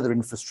needs further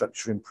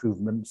infrastructure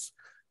improvements,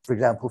 for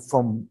example,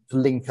 to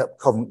link up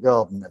Covent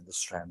Garden and the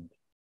Strand.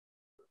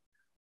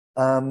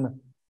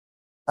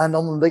 And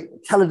on the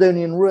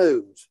Caledonian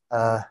Road,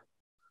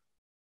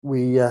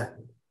 we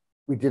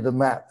did a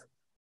map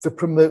to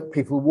promote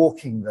people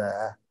walking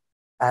there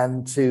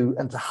and to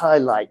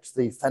highlight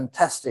the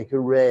fantastic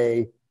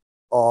array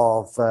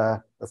of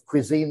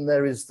cuisine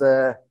there is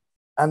there,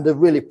 and the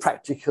really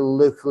practical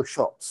local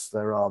shops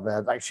there are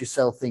there that actually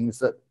sell things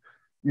that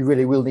you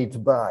really will need to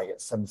buy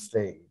at some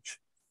stage.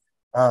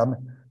 And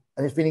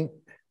we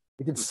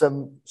did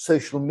some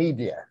social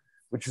media,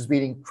 which has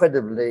been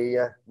incredibly,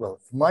 well,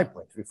 from my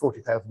point of view,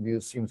 40,000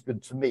 views seems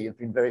good to me. It's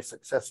been very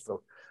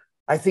successful.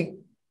 I think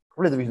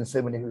probably the reason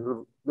so many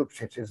people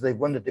looked at it is they've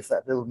wondered if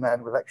that little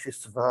man will actually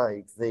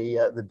survive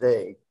the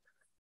day.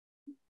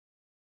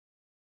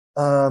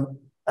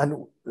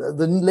 And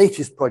the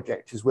latest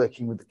project is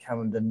working with the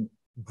Camden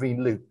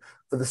Green Loop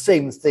for the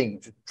same thing,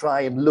 to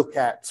try and look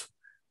at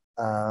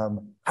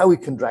how we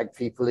can drag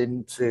people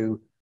into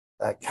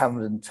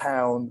Camden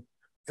Town,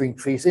 to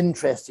increase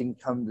interest in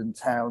Camden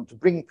Town, to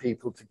bring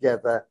people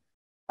together,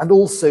 and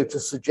also to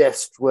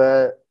suggest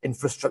where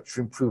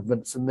infrastructure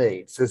improvements are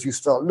made. So as you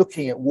start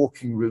looking at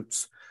walking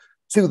routes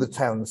to the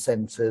town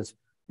centres,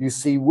 you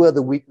see where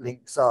the weak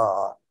links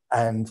are,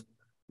 and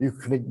you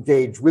can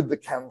engage with the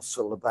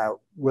council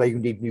about where you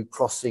need new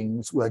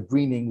crossings, where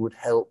greening would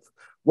help,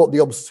 what the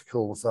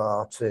obstacles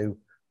are to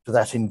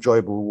that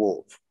enjoyable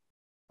walk.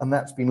 And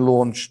that's been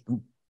launched,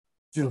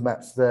 digital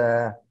maps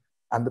there,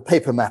 and the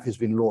paper map has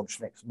been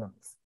launched next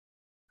month.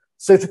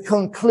 So to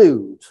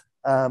conclude,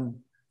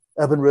 urban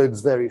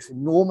roads vary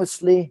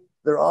enormously.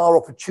 There are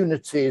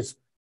opportunities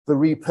for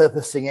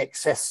repurposing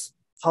excess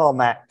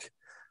tarmac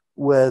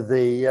where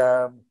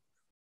there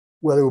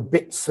were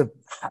bits of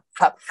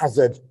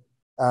haphazard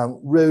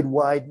road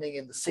widening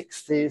in the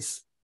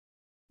 60s,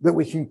 that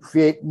we can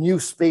create new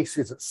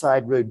spaces at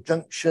side road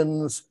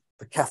junctions,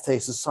 for cafe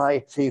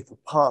society, for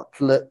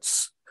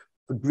parklets,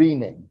 for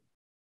greening,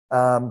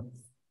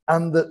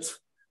 and that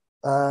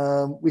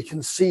we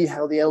can see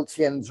how the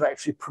LTNs are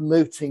actually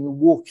promoting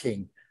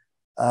walking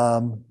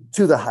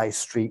to the high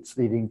streets,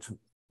 leading to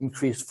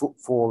increased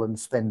footfall and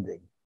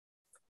spending.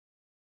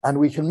 And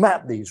we can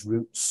map these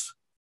routes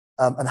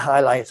and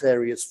highlight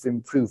areas for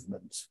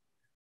improvement.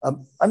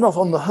 I'm not,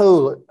 on the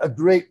whole, a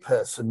great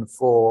person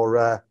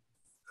for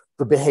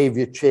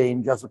behaviour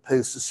change as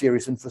opposed to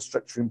serious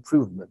infrastructure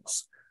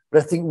improvements.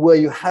 But I think where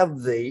you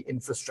have the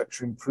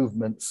infrastructure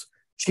improvements,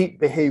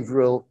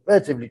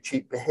 relatively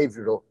cheap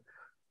behavioural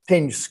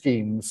change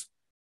schemes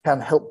can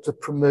help to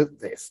promote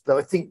this. Though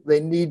I think they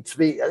need to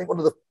be, I think one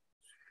of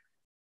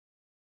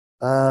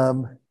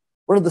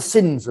the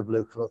sins of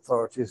local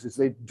authorities is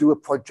they do a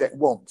project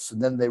once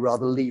and then they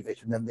rather leave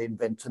it and then they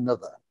invent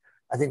another.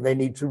 I think they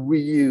need to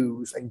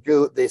reuse and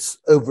go at this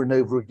over and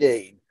over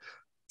again,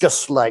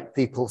 just like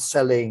people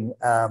selling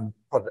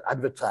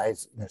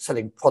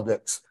selling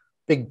products,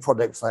 big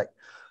products like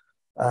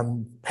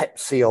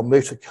Pepsi or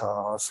motor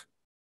cars,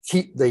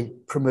 keep the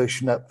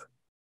promotion up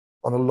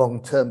on a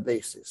long-term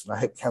basis. And I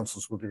hope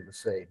councils will do the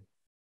same.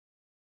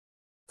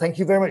 Thank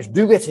you very much.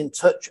 Do get in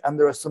touch, and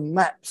there are some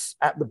maps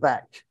at the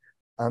back,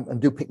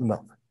 and do pick them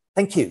up.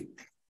 Thank you.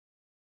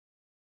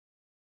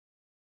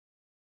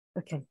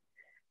 Okay.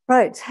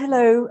 Right,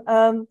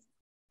 hello.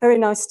 Very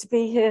nice to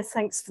be here.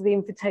 Thanks for the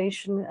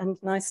invitation, and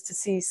nice to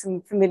see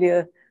some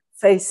familiar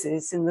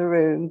faces in the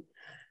room.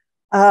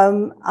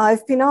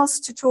 I've been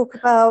asked to talk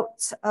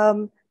about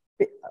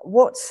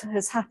what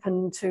has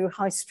happened to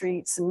high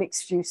streets and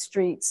mixed-use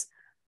streets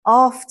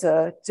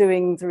after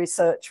doing the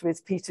research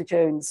with Peter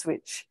Jones,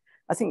 which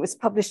I think was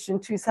published in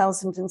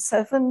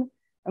 2007,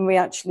 and we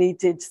actually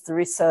did the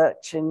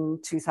research in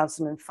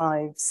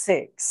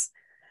 2005-06.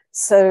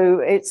 So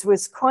it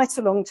was quite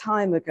a long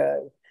time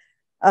ago.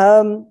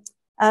 And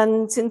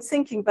in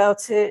thinking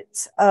about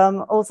it,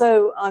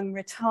 although I'm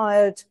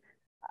retired,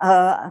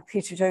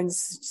 Peter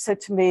Jones said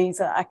to me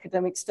that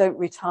academics don't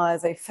retire,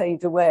 they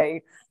fade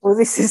away. Well,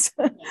 this is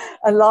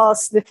a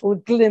last little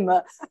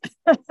glimmer.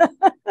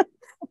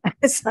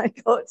 As I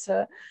got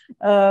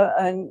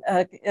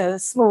a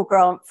small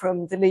grant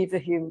from the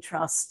Leverhulme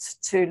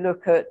Trust to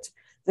look at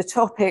the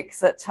topic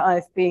that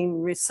I've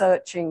been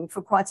researching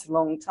for quite a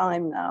long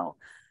time now,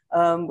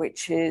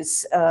 which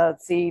is the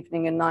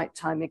evening and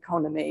nighttime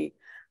economy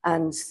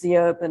and the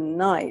urban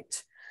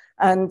night.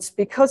 And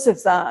because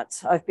of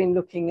that, I've been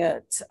looking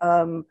at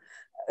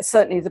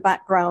certainly the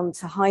background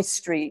to high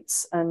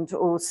streets and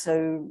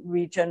also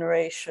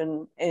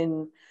regeneration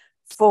in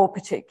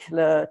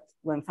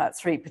in fact,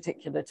 3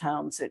 particular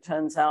towns, it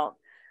turns out.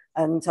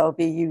 And I'll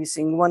be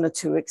using 1 or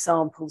 2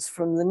 examples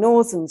from the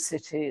northern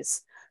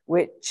cities,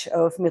 which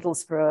of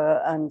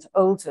Middlesbrough and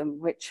Oldham,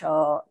 which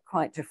are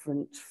quite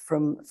different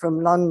from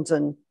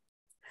London.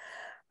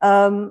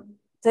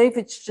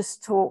 David's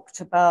just talked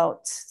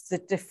about the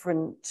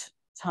different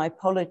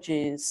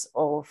typologies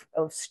of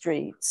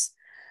streets.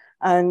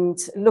 And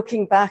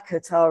looking back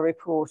at our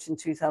report in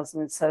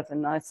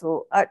 2007, I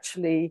thought,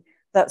 actually,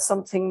 that's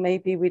something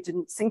maybe we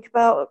didn't think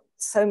about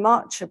so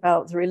much,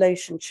 about the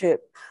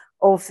relationship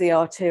of the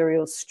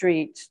arterial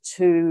street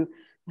to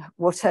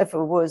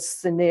whatever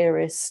was the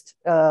nearest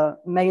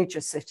major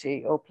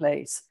city or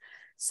place.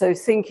 So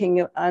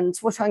thinking, and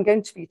what I'm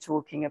going to be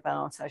talking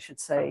about, I should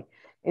say,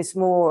 is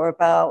more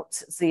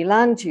about the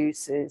land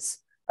uses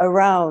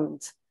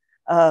around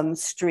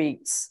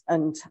streets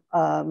and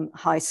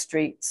high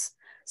streets.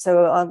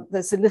 So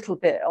there's a little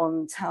bit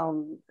on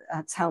town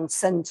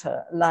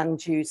centre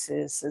land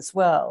uses as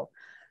well.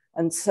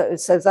 And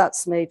so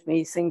that's made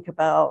me think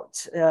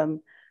about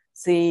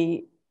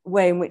the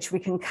way in which we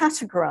can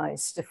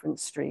categorize different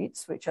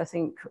streets, which I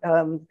think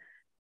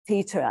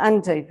Peter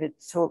and David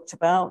talked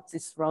about,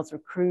 this rather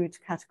crude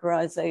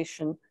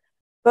categorization,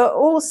 but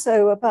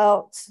also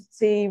about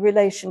the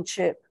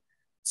relationship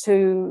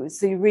to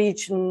the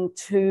region,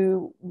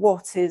 to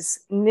what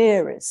is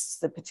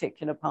nearest the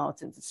particular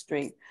part of the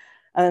street.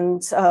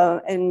 And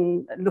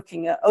in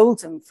looking at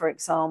Oldham, for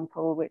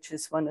example, which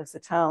is one of the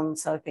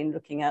towns I've been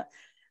looking at,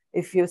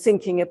 if you're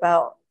thinking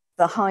about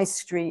the high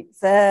street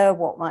there,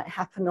 what might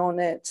happen on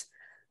it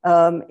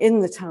in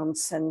the town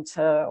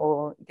centre,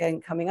 or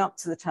again, coming up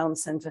to the town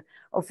centre,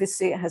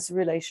 obviously it has a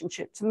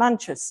relationship to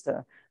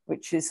Manchester,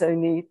 which is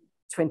only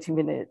 20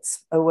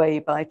 minutes away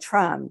by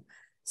tram.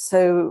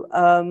 So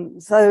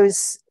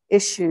those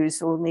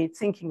issues all need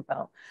thinking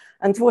about.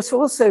 And what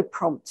also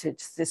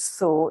prompted this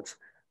thought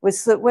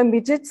was that when we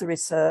did the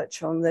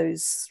research on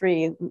those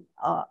 3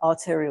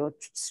 arterial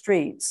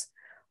streets,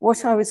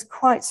 what I was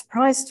quite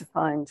surprised to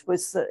find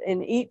was that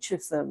in each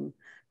of them,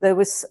 there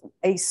was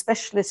a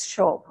specialist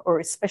shop or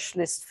a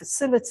specialist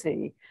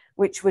facility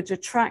which would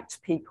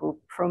attract people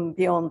from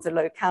beyond the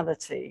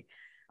locality.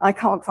 I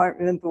can't quite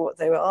remember what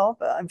they are,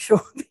 but I'm sure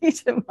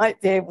Peter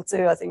might be able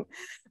to. I think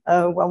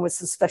one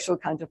was a special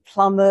kind of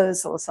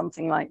plumbers or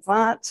something like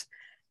that.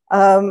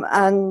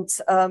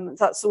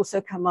 That's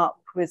also come up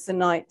with the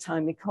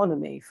nighttime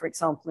economy. For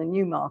example, in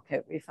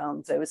Newmarket, we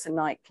found there was a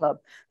nightclub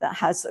that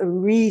has a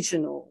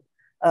regional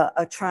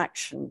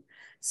attraction.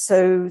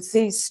 So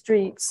these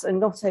streets are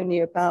not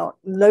only about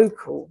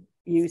local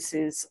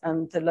uses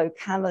and the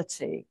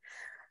locality.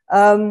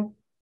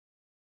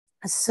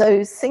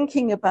 So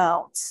thinking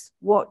about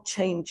what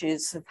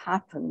changes have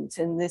happened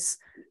in this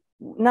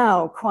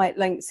now quite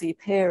lengthy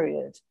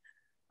period,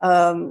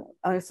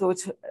 I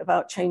thought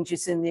about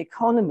changes in the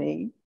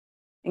economy,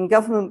 in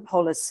government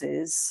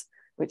policies,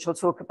 which I'll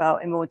talk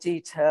about in more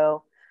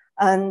detail,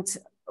 and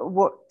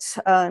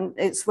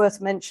it's worth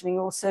mentioning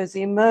also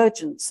the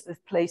emergence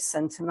of place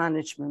centre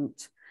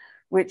management,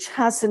 which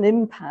has an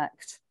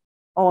impact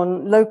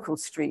on local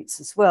streets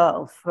as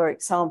well. For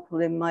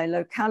example, in my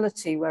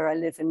locality where I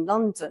live in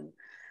London,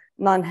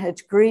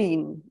 Nunhead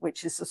Green,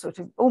 which is a sort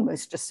of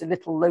almost just a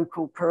little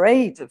local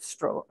parade of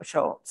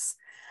shops,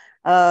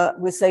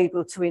 was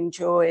able to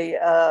enjoy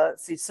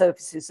the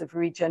services of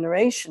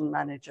regeneration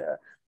manager.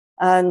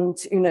 And,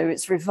 you know,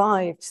 it's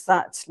revived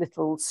that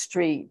little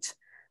street.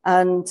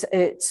 And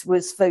it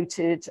was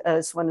voted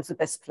as one of the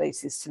best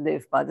places to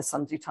live by the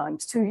Sunday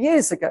Times 2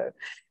 years ago.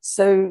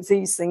 So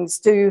these things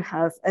do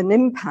have an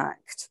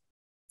impact.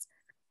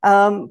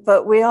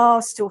 But we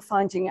are still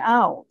finding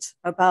out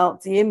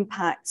about the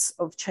impacts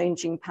of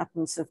changing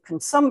patterns of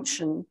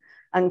consumption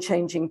and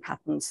changing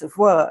patterns of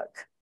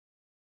work.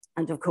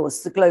 And of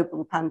course, the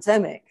global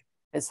pandemic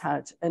has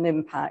had an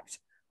impact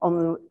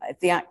on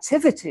the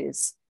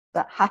activities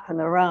that happen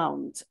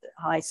around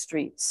high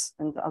streets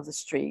and other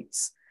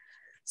streets.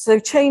 So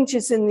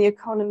changes in the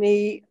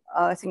economy,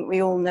 I think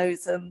we all know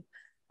them.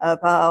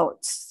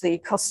 about the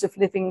cost of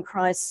living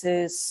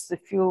crisis, the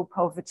fuel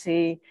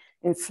poverty,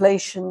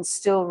 inflation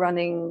still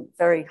running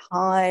very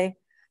high,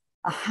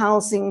 a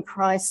housing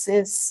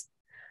crisis,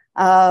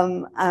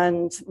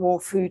 and more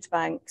food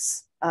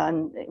banks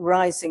and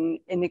rising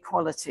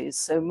inequalities,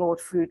 so more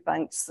food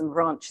banks than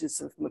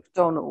branches of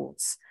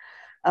McDonald's,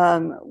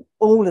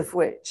 all of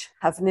which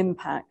have an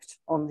impact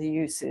on the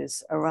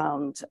uses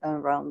around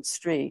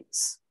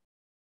streets.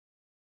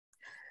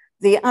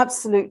 The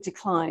absolute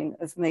decline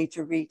of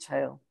major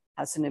retail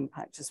has an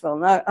impact as well.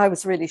 Now, I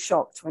was really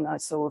shocked when I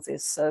saw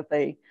this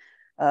survey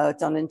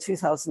done in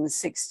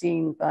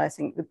 2016 by, I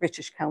think, the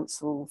British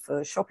Council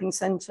for Shopping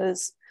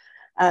Centres.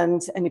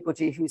 And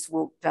anybody who's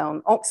walked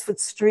down Oxford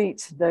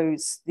Street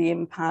knows the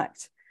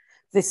impact.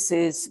 This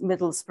is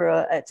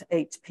Middlesbrough at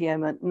 8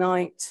 p.m. at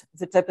night.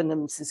 The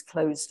Debenhams is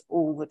closed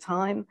all the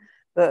time,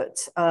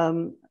 but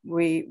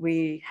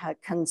we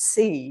can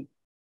see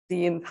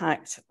the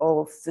impact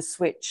of the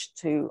switch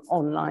to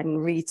online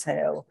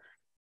retail.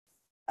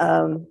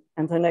 And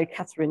I know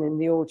Catherine in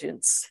the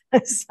audience,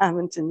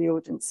 Samant in the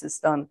audience has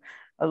done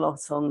a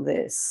lot on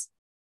this.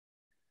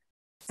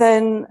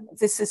 Then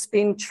this has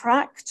been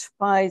tracked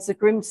by the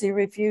Grimsey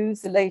Review.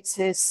 The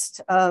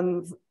latest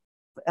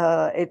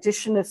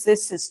edition of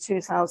this is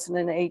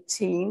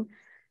 2018.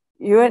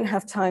 You won't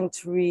have time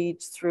to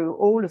read through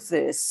all of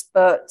this,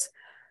 but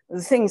the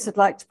things I'd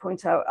like to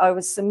point out, I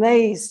was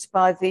amazed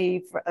by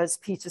the, as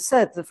Peter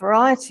said, the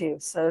variety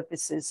of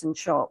services and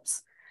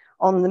shops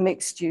on the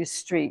mixed-use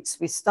streets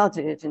we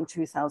studied in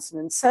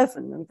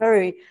 2007, and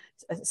very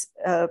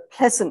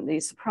pleasantly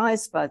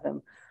surprised by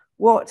them.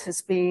 What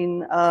has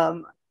been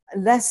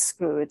less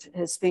good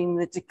has been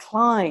the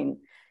decline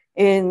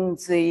in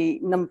the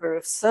number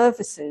of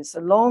services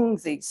along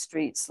these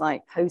streets,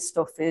 like post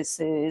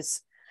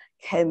offices,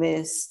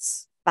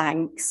 chemists,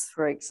 banks,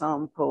 for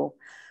example,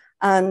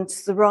 and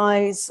the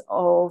rise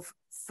of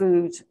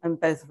food and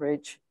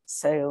beverage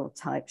sale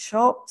type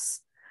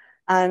shops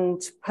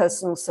and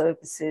personal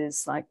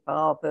services like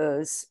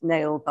barbers,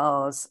 nail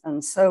bars,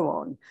 and so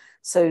on.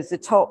 So the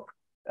top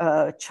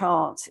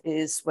chart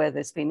is where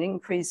there's been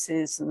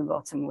increases and the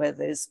bottom where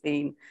there's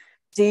been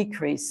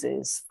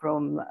decreases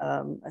from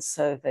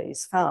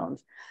surveys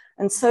found.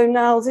 And so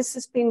now this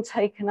has been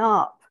taken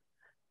up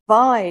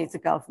by the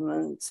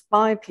government,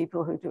 by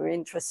people who are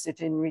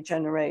interested in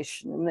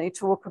regeneration, and they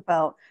talk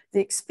about the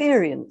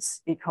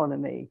experience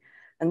economy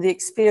and the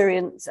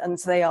experience, and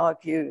they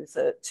argue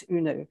that,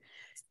 you know,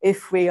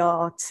 if we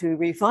are to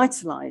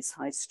revitalize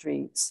high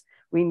streets,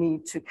 we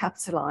need to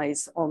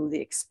capitalize on the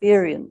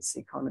experience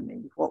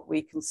economy, what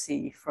we can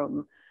see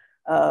from,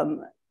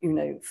 you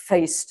know,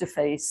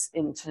 face-to-face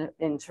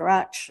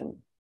interaction.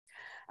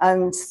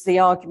 And the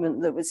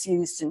argument that was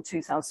used in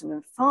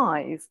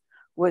 2005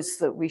 was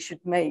that we should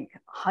make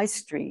high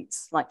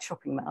streets like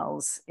shopping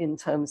malls in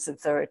terms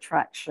of their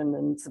attraction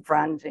and the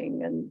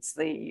branding and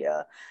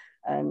the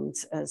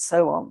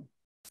so on.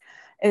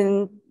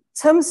 In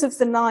terms of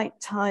the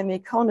nighttime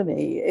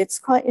economy, it's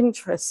quite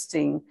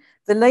interesting.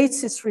 The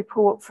latest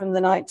report from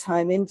the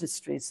Nighttime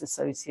Industries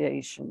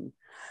Association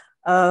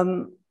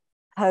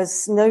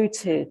has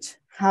noted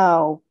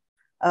how,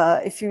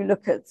 if you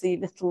look at the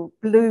little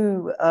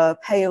blue,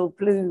 pale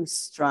blue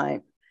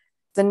stripe,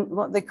 then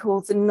what they call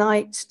the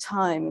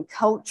nighttime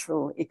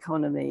cultural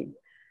economy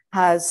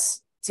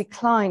has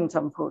declined,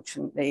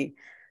 unfortunately.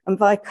 And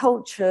by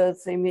culture,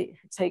 they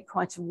take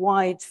quite a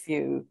wide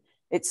view.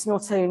 It's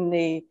not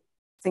only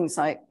things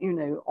like, you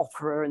know,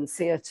 opera and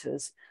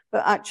theatres,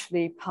 but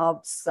actually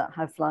pubs that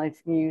have live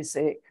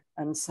music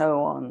and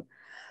so on.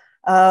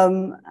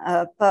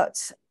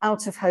 But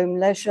out-of-home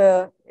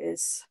leisure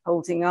is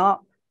holding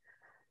up,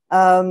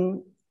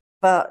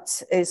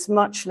 but is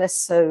much less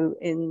so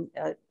in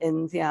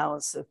the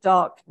hours of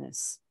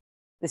darkness.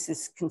 This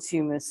is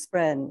consumer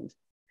spend.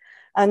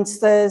 And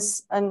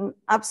there's an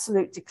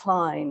absolute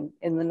decline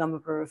in the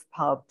number of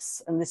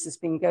pubs, and this has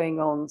been going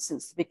on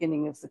since the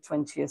beginning of the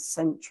 20th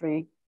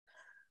century.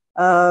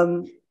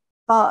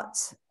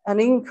 But an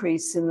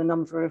increase in the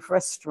number of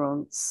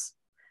restaurants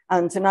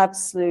and an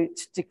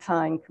absolute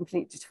decline,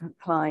 complete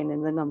decline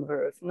in the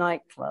number of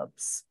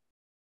nightclubs.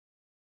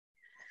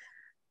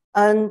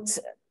 And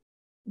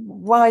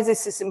why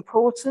this is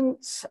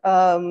important,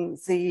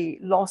 the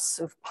loss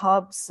of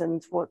pubs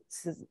and what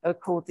are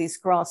called these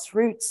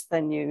grassroots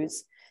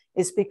venues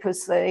is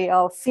because they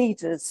are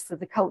feeders for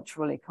the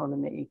cultural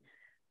economy.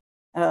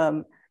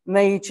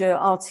 Major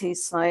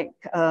artists like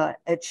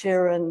Ed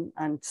Sheeran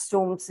and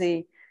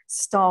Stormzy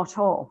start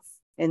off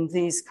in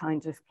these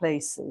kind of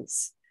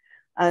places.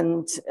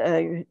 And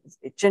you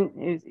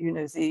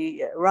know,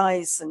 the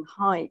rise and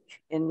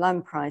hike in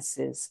land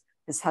prices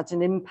has had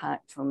an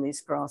impact on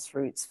these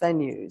grassroots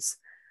venues.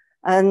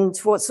 And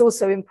what's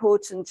also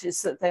important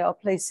is that they are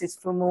places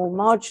for more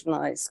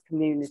marginalized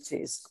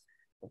communities,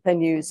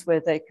 venues where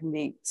they can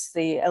meet.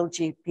 The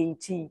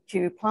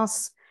LGBTQ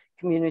plus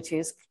community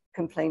has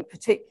complained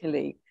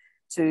particularly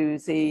to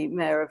the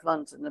Mayor of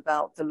London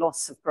about the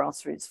loss of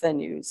grassroots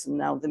venues, and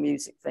now the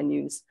Music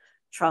Venues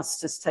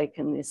Trust has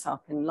taken this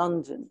up in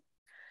London.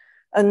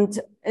 And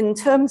in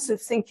terms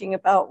of thinking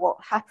about what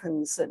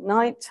happens at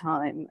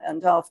nighttime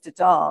and after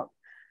dark,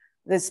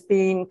 there's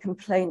been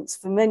complaints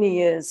for many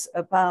years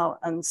about,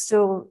 and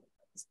still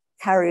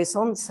carries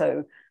on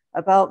so,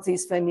 about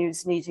these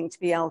venues needing to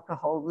be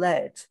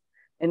alcohol-led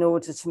in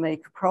order to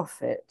make a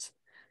profit.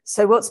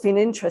 So what's been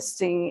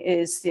interesting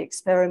is the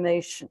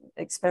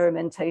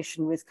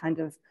experimentation with kind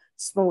of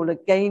smaller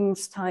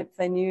games type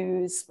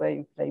venues where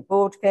you play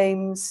board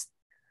games,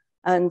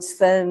 and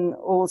then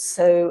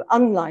also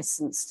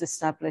unlicensed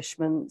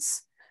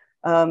establishments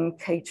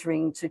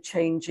catering to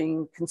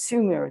changing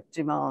consumer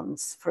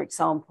demands, for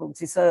example,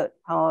 dessert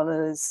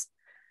parlors.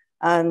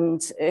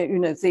 And you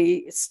know,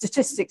 the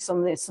statistics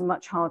on this are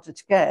much harder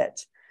to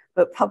get,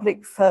 but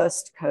Public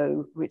First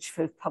Co., which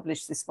have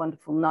published this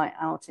wonderful night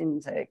out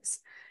index,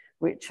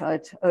 which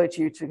I'd urge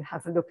you to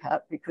have a look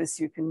at, because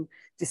you can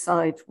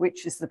decide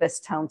which is the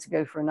best town to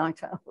go for a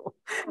night out, or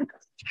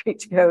street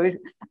to go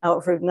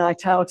out for a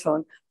night out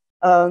on.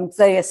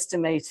 They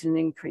estimate and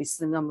increase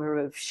the number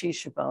of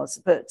shisha bars,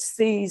 but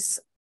these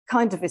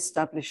kind of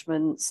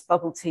establishments,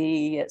 bubble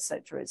tea,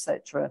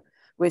 etc.,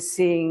 we're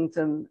seeing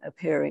them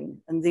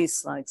appearing, and these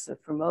slides are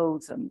from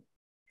Oldham.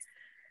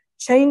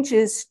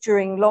 Changes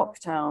during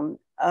lockdown,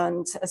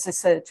 and as I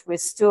said, we're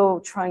still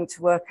trying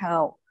to work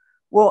out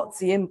what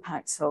the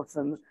impacts of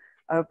them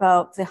are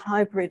about the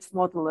hybrid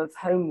model of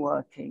home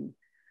working,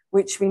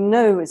 which we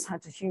know has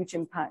had a huge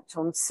impact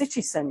on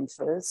city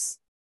centres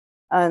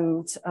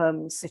and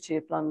City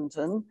of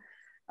London.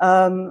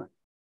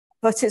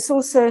 But it's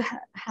also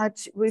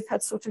we've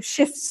had sort of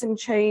shifts and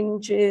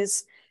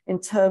changes in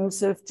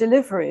terms of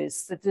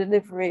deliveries. The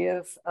delivery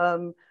of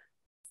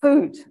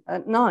food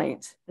at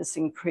night has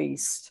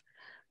increased.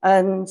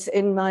 And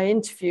in my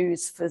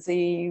interviews for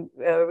the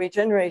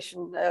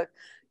regeneration,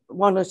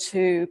 one or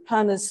two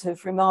planners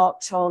have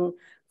remarked on,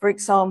 for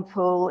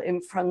example,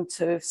 in front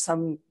of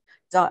some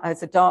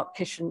either dark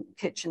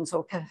kitchens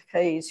or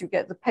cafes, you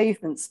get the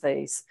pavement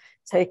space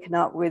taken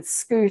up with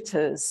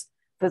scooters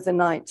for the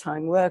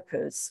nighttime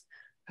workers,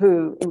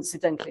 who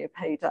incidentally are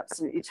paid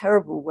absolutely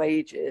terrible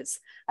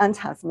wages and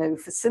have no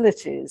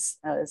facilities,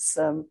 as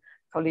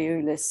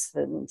Colliulis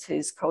and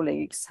his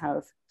colleagues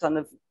have done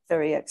a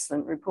very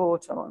excellent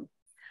report on.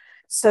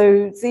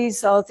 So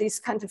these are these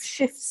kind of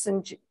shifts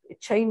and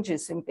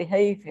changes in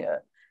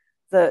behavior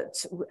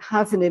that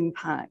have an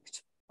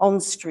impact on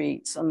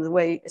streets, on the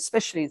way,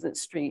 especially that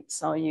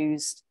streets are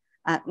used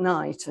at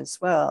night as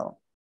well.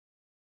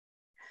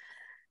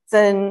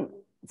 Then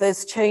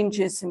there's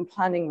changes in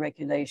planning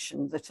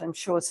regulation that I'm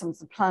sure some of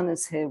the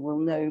planners here will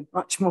know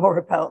much more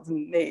about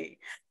than me.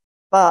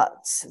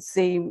 But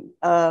the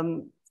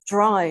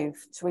drive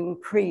to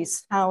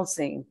increase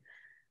housing,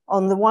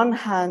 on the one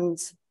hand,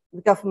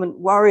 the government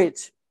worried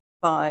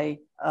by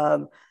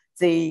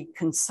the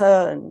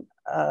concern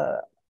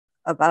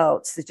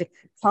about the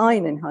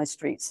decline in high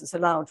streets has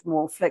allowed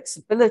more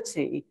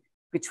flexibility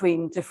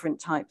between different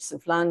types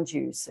of land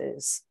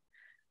uses.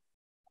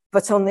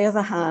 But on the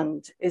other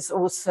hand, is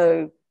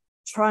also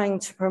trying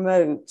to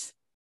promote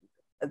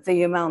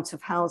the amount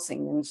of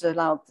housing and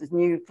allowed the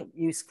new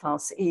use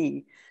class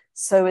E.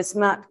 So as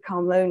Matt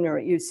Carmona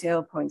at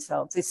UCL points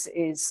out, this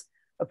is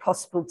a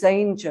possible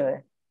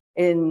danger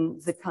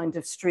in the kind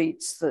of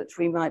streets that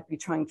we might be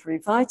trying to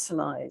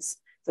revitalize,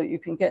 that you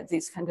can get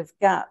these kind of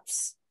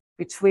gaps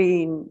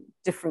between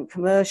different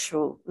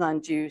commercial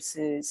land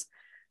uses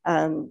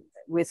and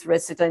with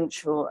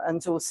residential,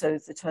 and also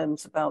the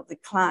terms about the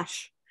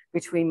clash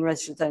between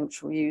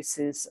residential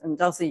uses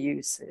and other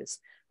uses,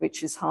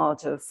 which is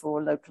harder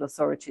for local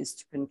authorities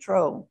to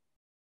control.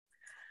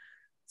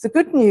 The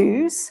good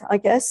news, I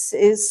guess,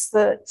 is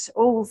that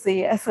all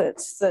the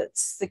efforts that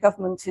the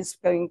government is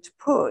going to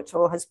put,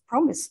 or has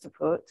promised to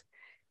put,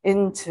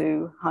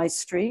 into high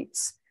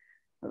streets.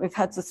 We've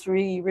had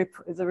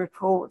the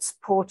reports,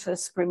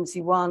 Portus,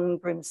 Grimsby 1,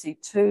 Grimsby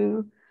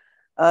 2,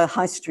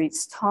 High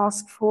Streets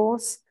Task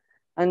Force,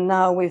 and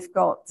now we've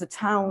got the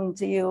Town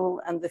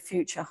Deal and the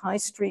Future High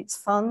Streets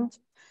Fund.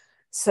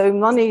 So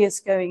money is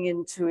going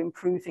into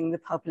improving the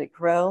public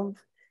realm,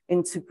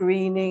 into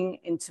greening,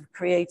 into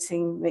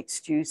creating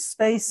mixed-use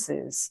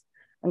spaces.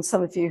 And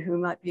some of you who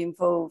might be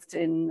involved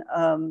in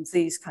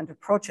these kind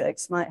of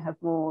projects might have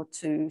more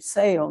to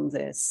say on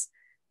this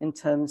in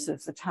terms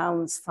of the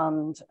Towns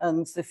Fund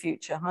and the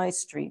Future High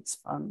Streets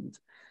Fund.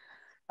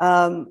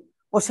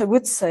 What I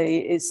would say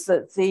is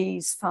that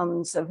these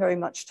funds are very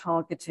much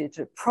targeted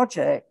at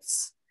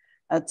projects,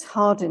 at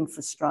hard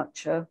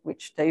infrastructure,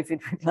 which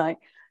David would like,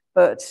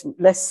 but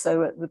less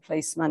so at the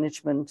place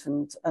management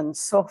and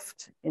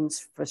soft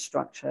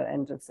infrastructure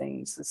end of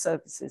things, the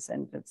services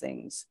end of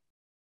things.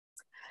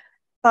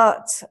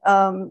 But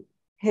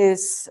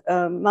here's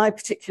my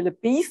particular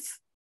beef,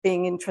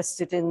 being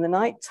interested in the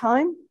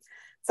nighttime,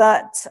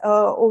 that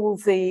all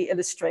the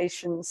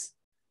illustrations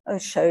are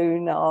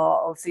shown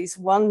are of these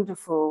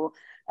wonderful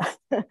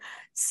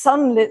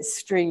sunlit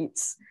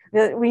streets.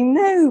 We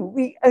know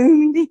we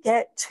only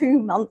get 2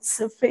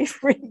 months of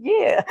every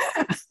year,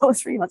 or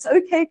 3 months.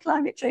 Okay,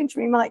 climate change,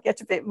 we might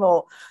get a bit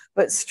more,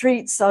 but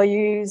streets are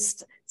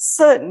used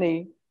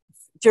certainly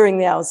during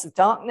the hours of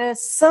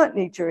darkness,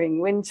 certainly during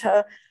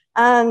winter,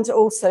 and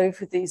also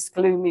for these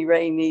gloomy,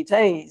 rainy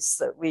days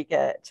that we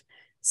get.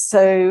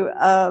 So,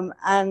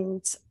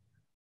 and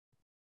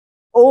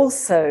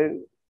also,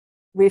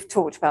 we've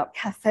talked about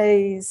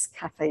cafes,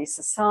 cafe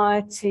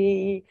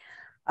society,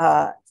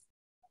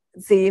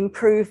 the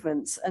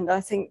improvements, and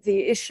I think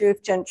the issue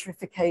of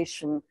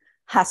gentrification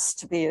has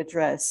to be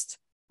addressed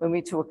when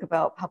we talk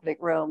about public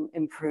realm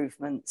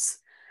improvements.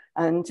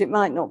 And it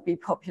might not be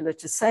popular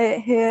to say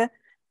it here,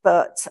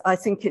 but I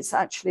think it's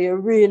actually a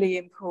really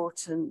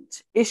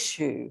important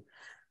issue.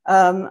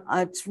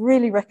 I'd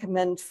really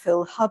recommend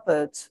Phil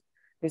Hubbard,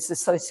 who's a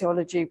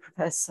sociology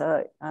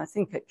professor, I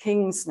think at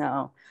King's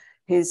now,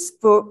 his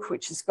book,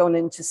 which has gone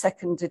into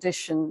second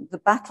edition, The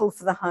Battle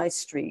for the High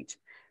Street,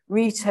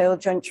 Retail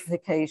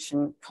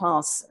Gentrification,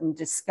 Class and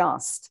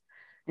Disgust.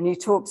 And he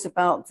talks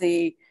about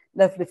the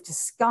level of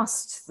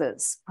disgust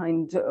that's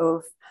kind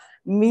of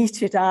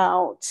meted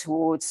out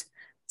towards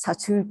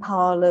tattoo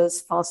parlors,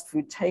 fast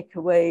food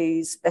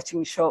takeaways,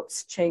 betting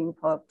shops, chain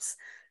pubs.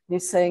 And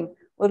he's saying,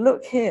 well,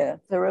 look here,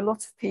 there are a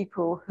lot of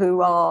people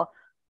who are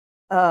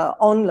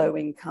on low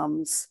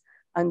incomes,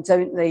 and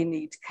don't they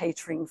need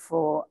catering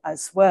for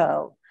as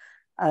well?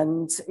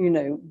 And, you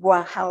know,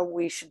 how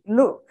we should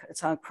look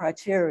at our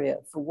criteria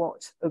for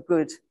what a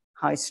good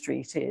high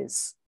street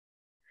is.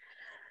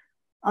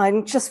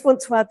 I just want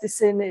to add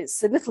this in,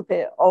 it's a little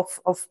bit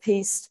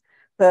off-piste,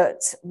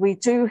 but we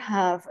do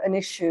have an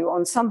issue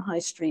on some high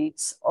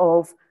streets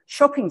of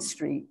shopping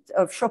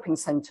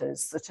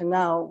centres that are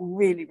now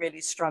really,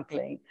 really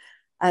struggling.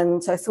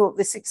 And I thought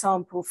this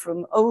example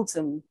from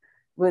Oldham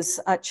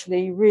was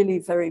actually really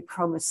very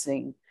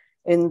promising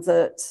in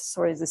that,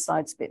 sorry, the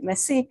slide's a bit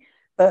messy,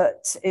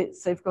 but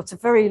they've got a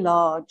very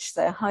large,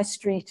 their high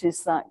street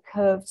is that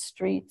curved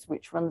street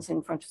which runs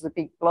in front of the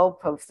big blob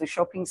of the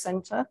shopping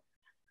centre.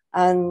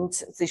 And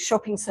the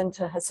shopping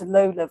centre has a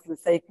low level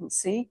of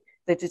vacancy.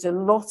 They did a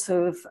lot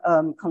of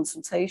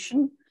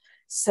consultation.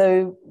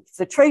 So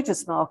the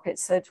traders market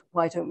said,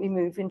 why don't we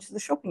move into the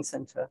shopping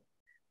centre?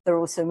 They're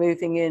also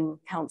moving in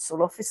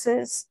council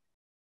offices.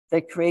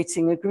 They're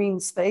creating a green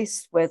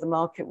space where the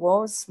market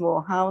was,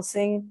 more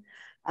housing,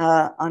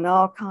 an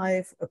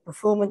archive, a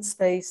performance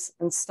space,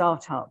 and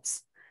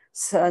startups.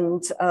 So,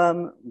 and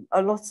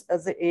a lot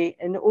of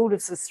in all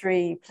of the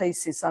three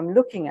places I'm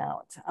looking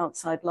at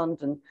outside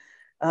London,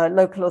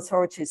 local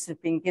authorities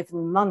have been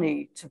given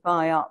money to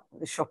buy up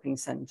the shopping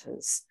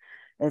centres.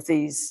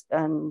 These,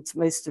 and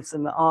most of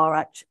them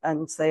are,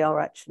 and they are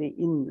actually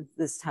in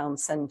this town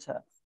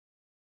centre.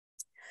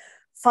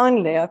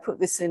 Finally, I put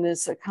this in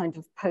as a kind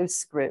of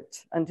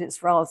postscript, and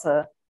it's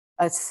rather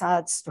a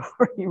sad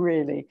story,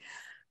 really.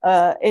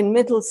 In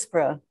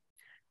Middlesbrough,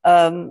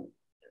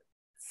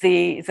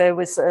 there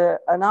was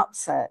an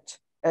upset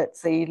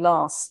at the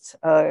last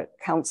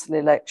council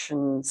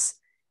elections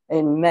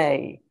in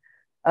May.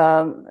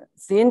 The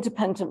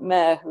independent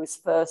mayor, who was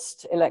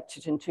first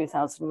elected in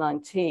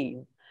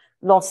 2019,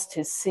 lost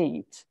his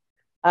seat,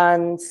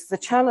 and the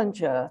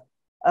challenger,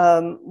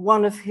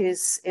 one of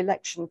his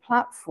election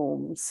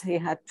platforms, he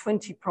had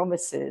 20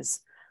 promises,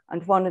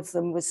 and one of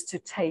them was to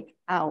take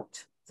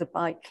out the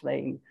bike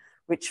lane,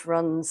 which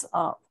runs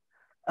up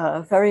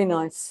a very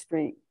nice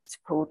street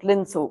called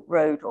Linthorpe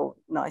Road, or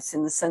nice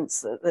in the sense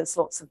that there's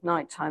lots of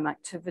nighttime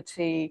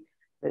activity,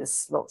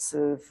 there's lots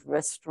of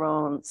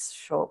restaurants,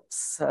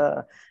 shops,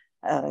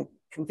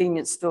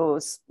 convenience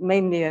stores,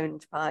 mainly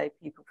owned by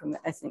people from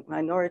ethnic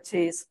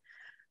minorities.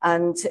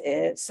 And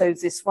so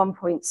this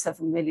 £1.7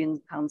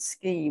 million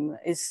scheme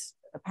is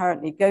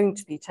apparently going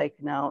to be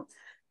taken out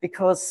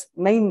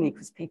mainly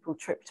because people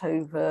tripped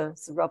over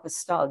the rubber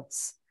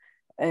studs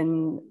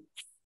in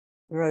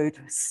the road.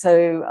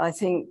 So I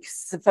think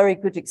the very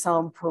good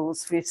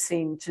examples we've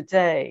seen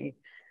today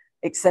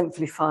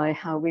exemplify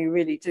how we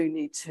really do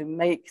need to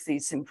make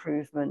these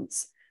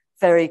improvements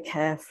very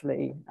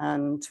carefully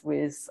and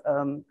with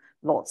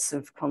lots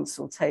of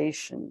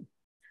consultation.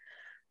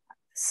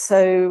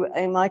 So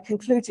in my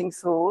concluding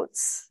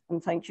thoughts,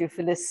 and thank you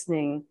for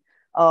listening,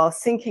 are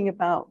thinking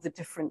about the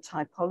different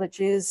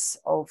typologies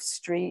of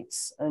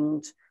streets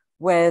and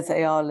where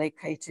they are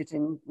located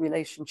in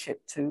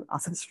relationship to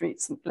other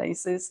streets and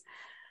places.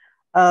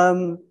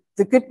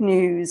 The good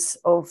news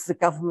of the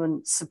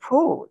government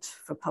support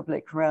for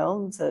public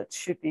realm that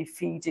should be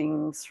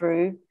feeding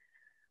through.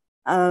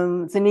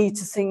 The need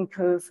to think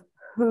of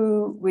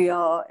who we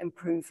are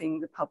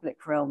improving the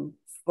public realm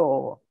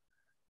for,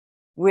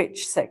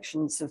 which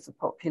sections of the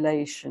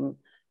population,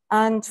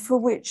 and for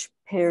which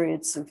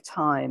periods of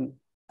time,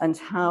 and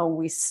how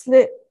we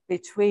slip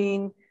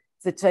between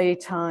the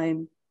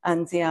daytime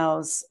and the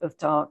hours of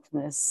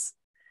darkness,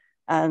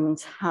 and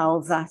how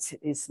that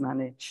is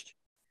managed.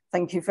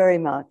 Thank you very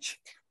much.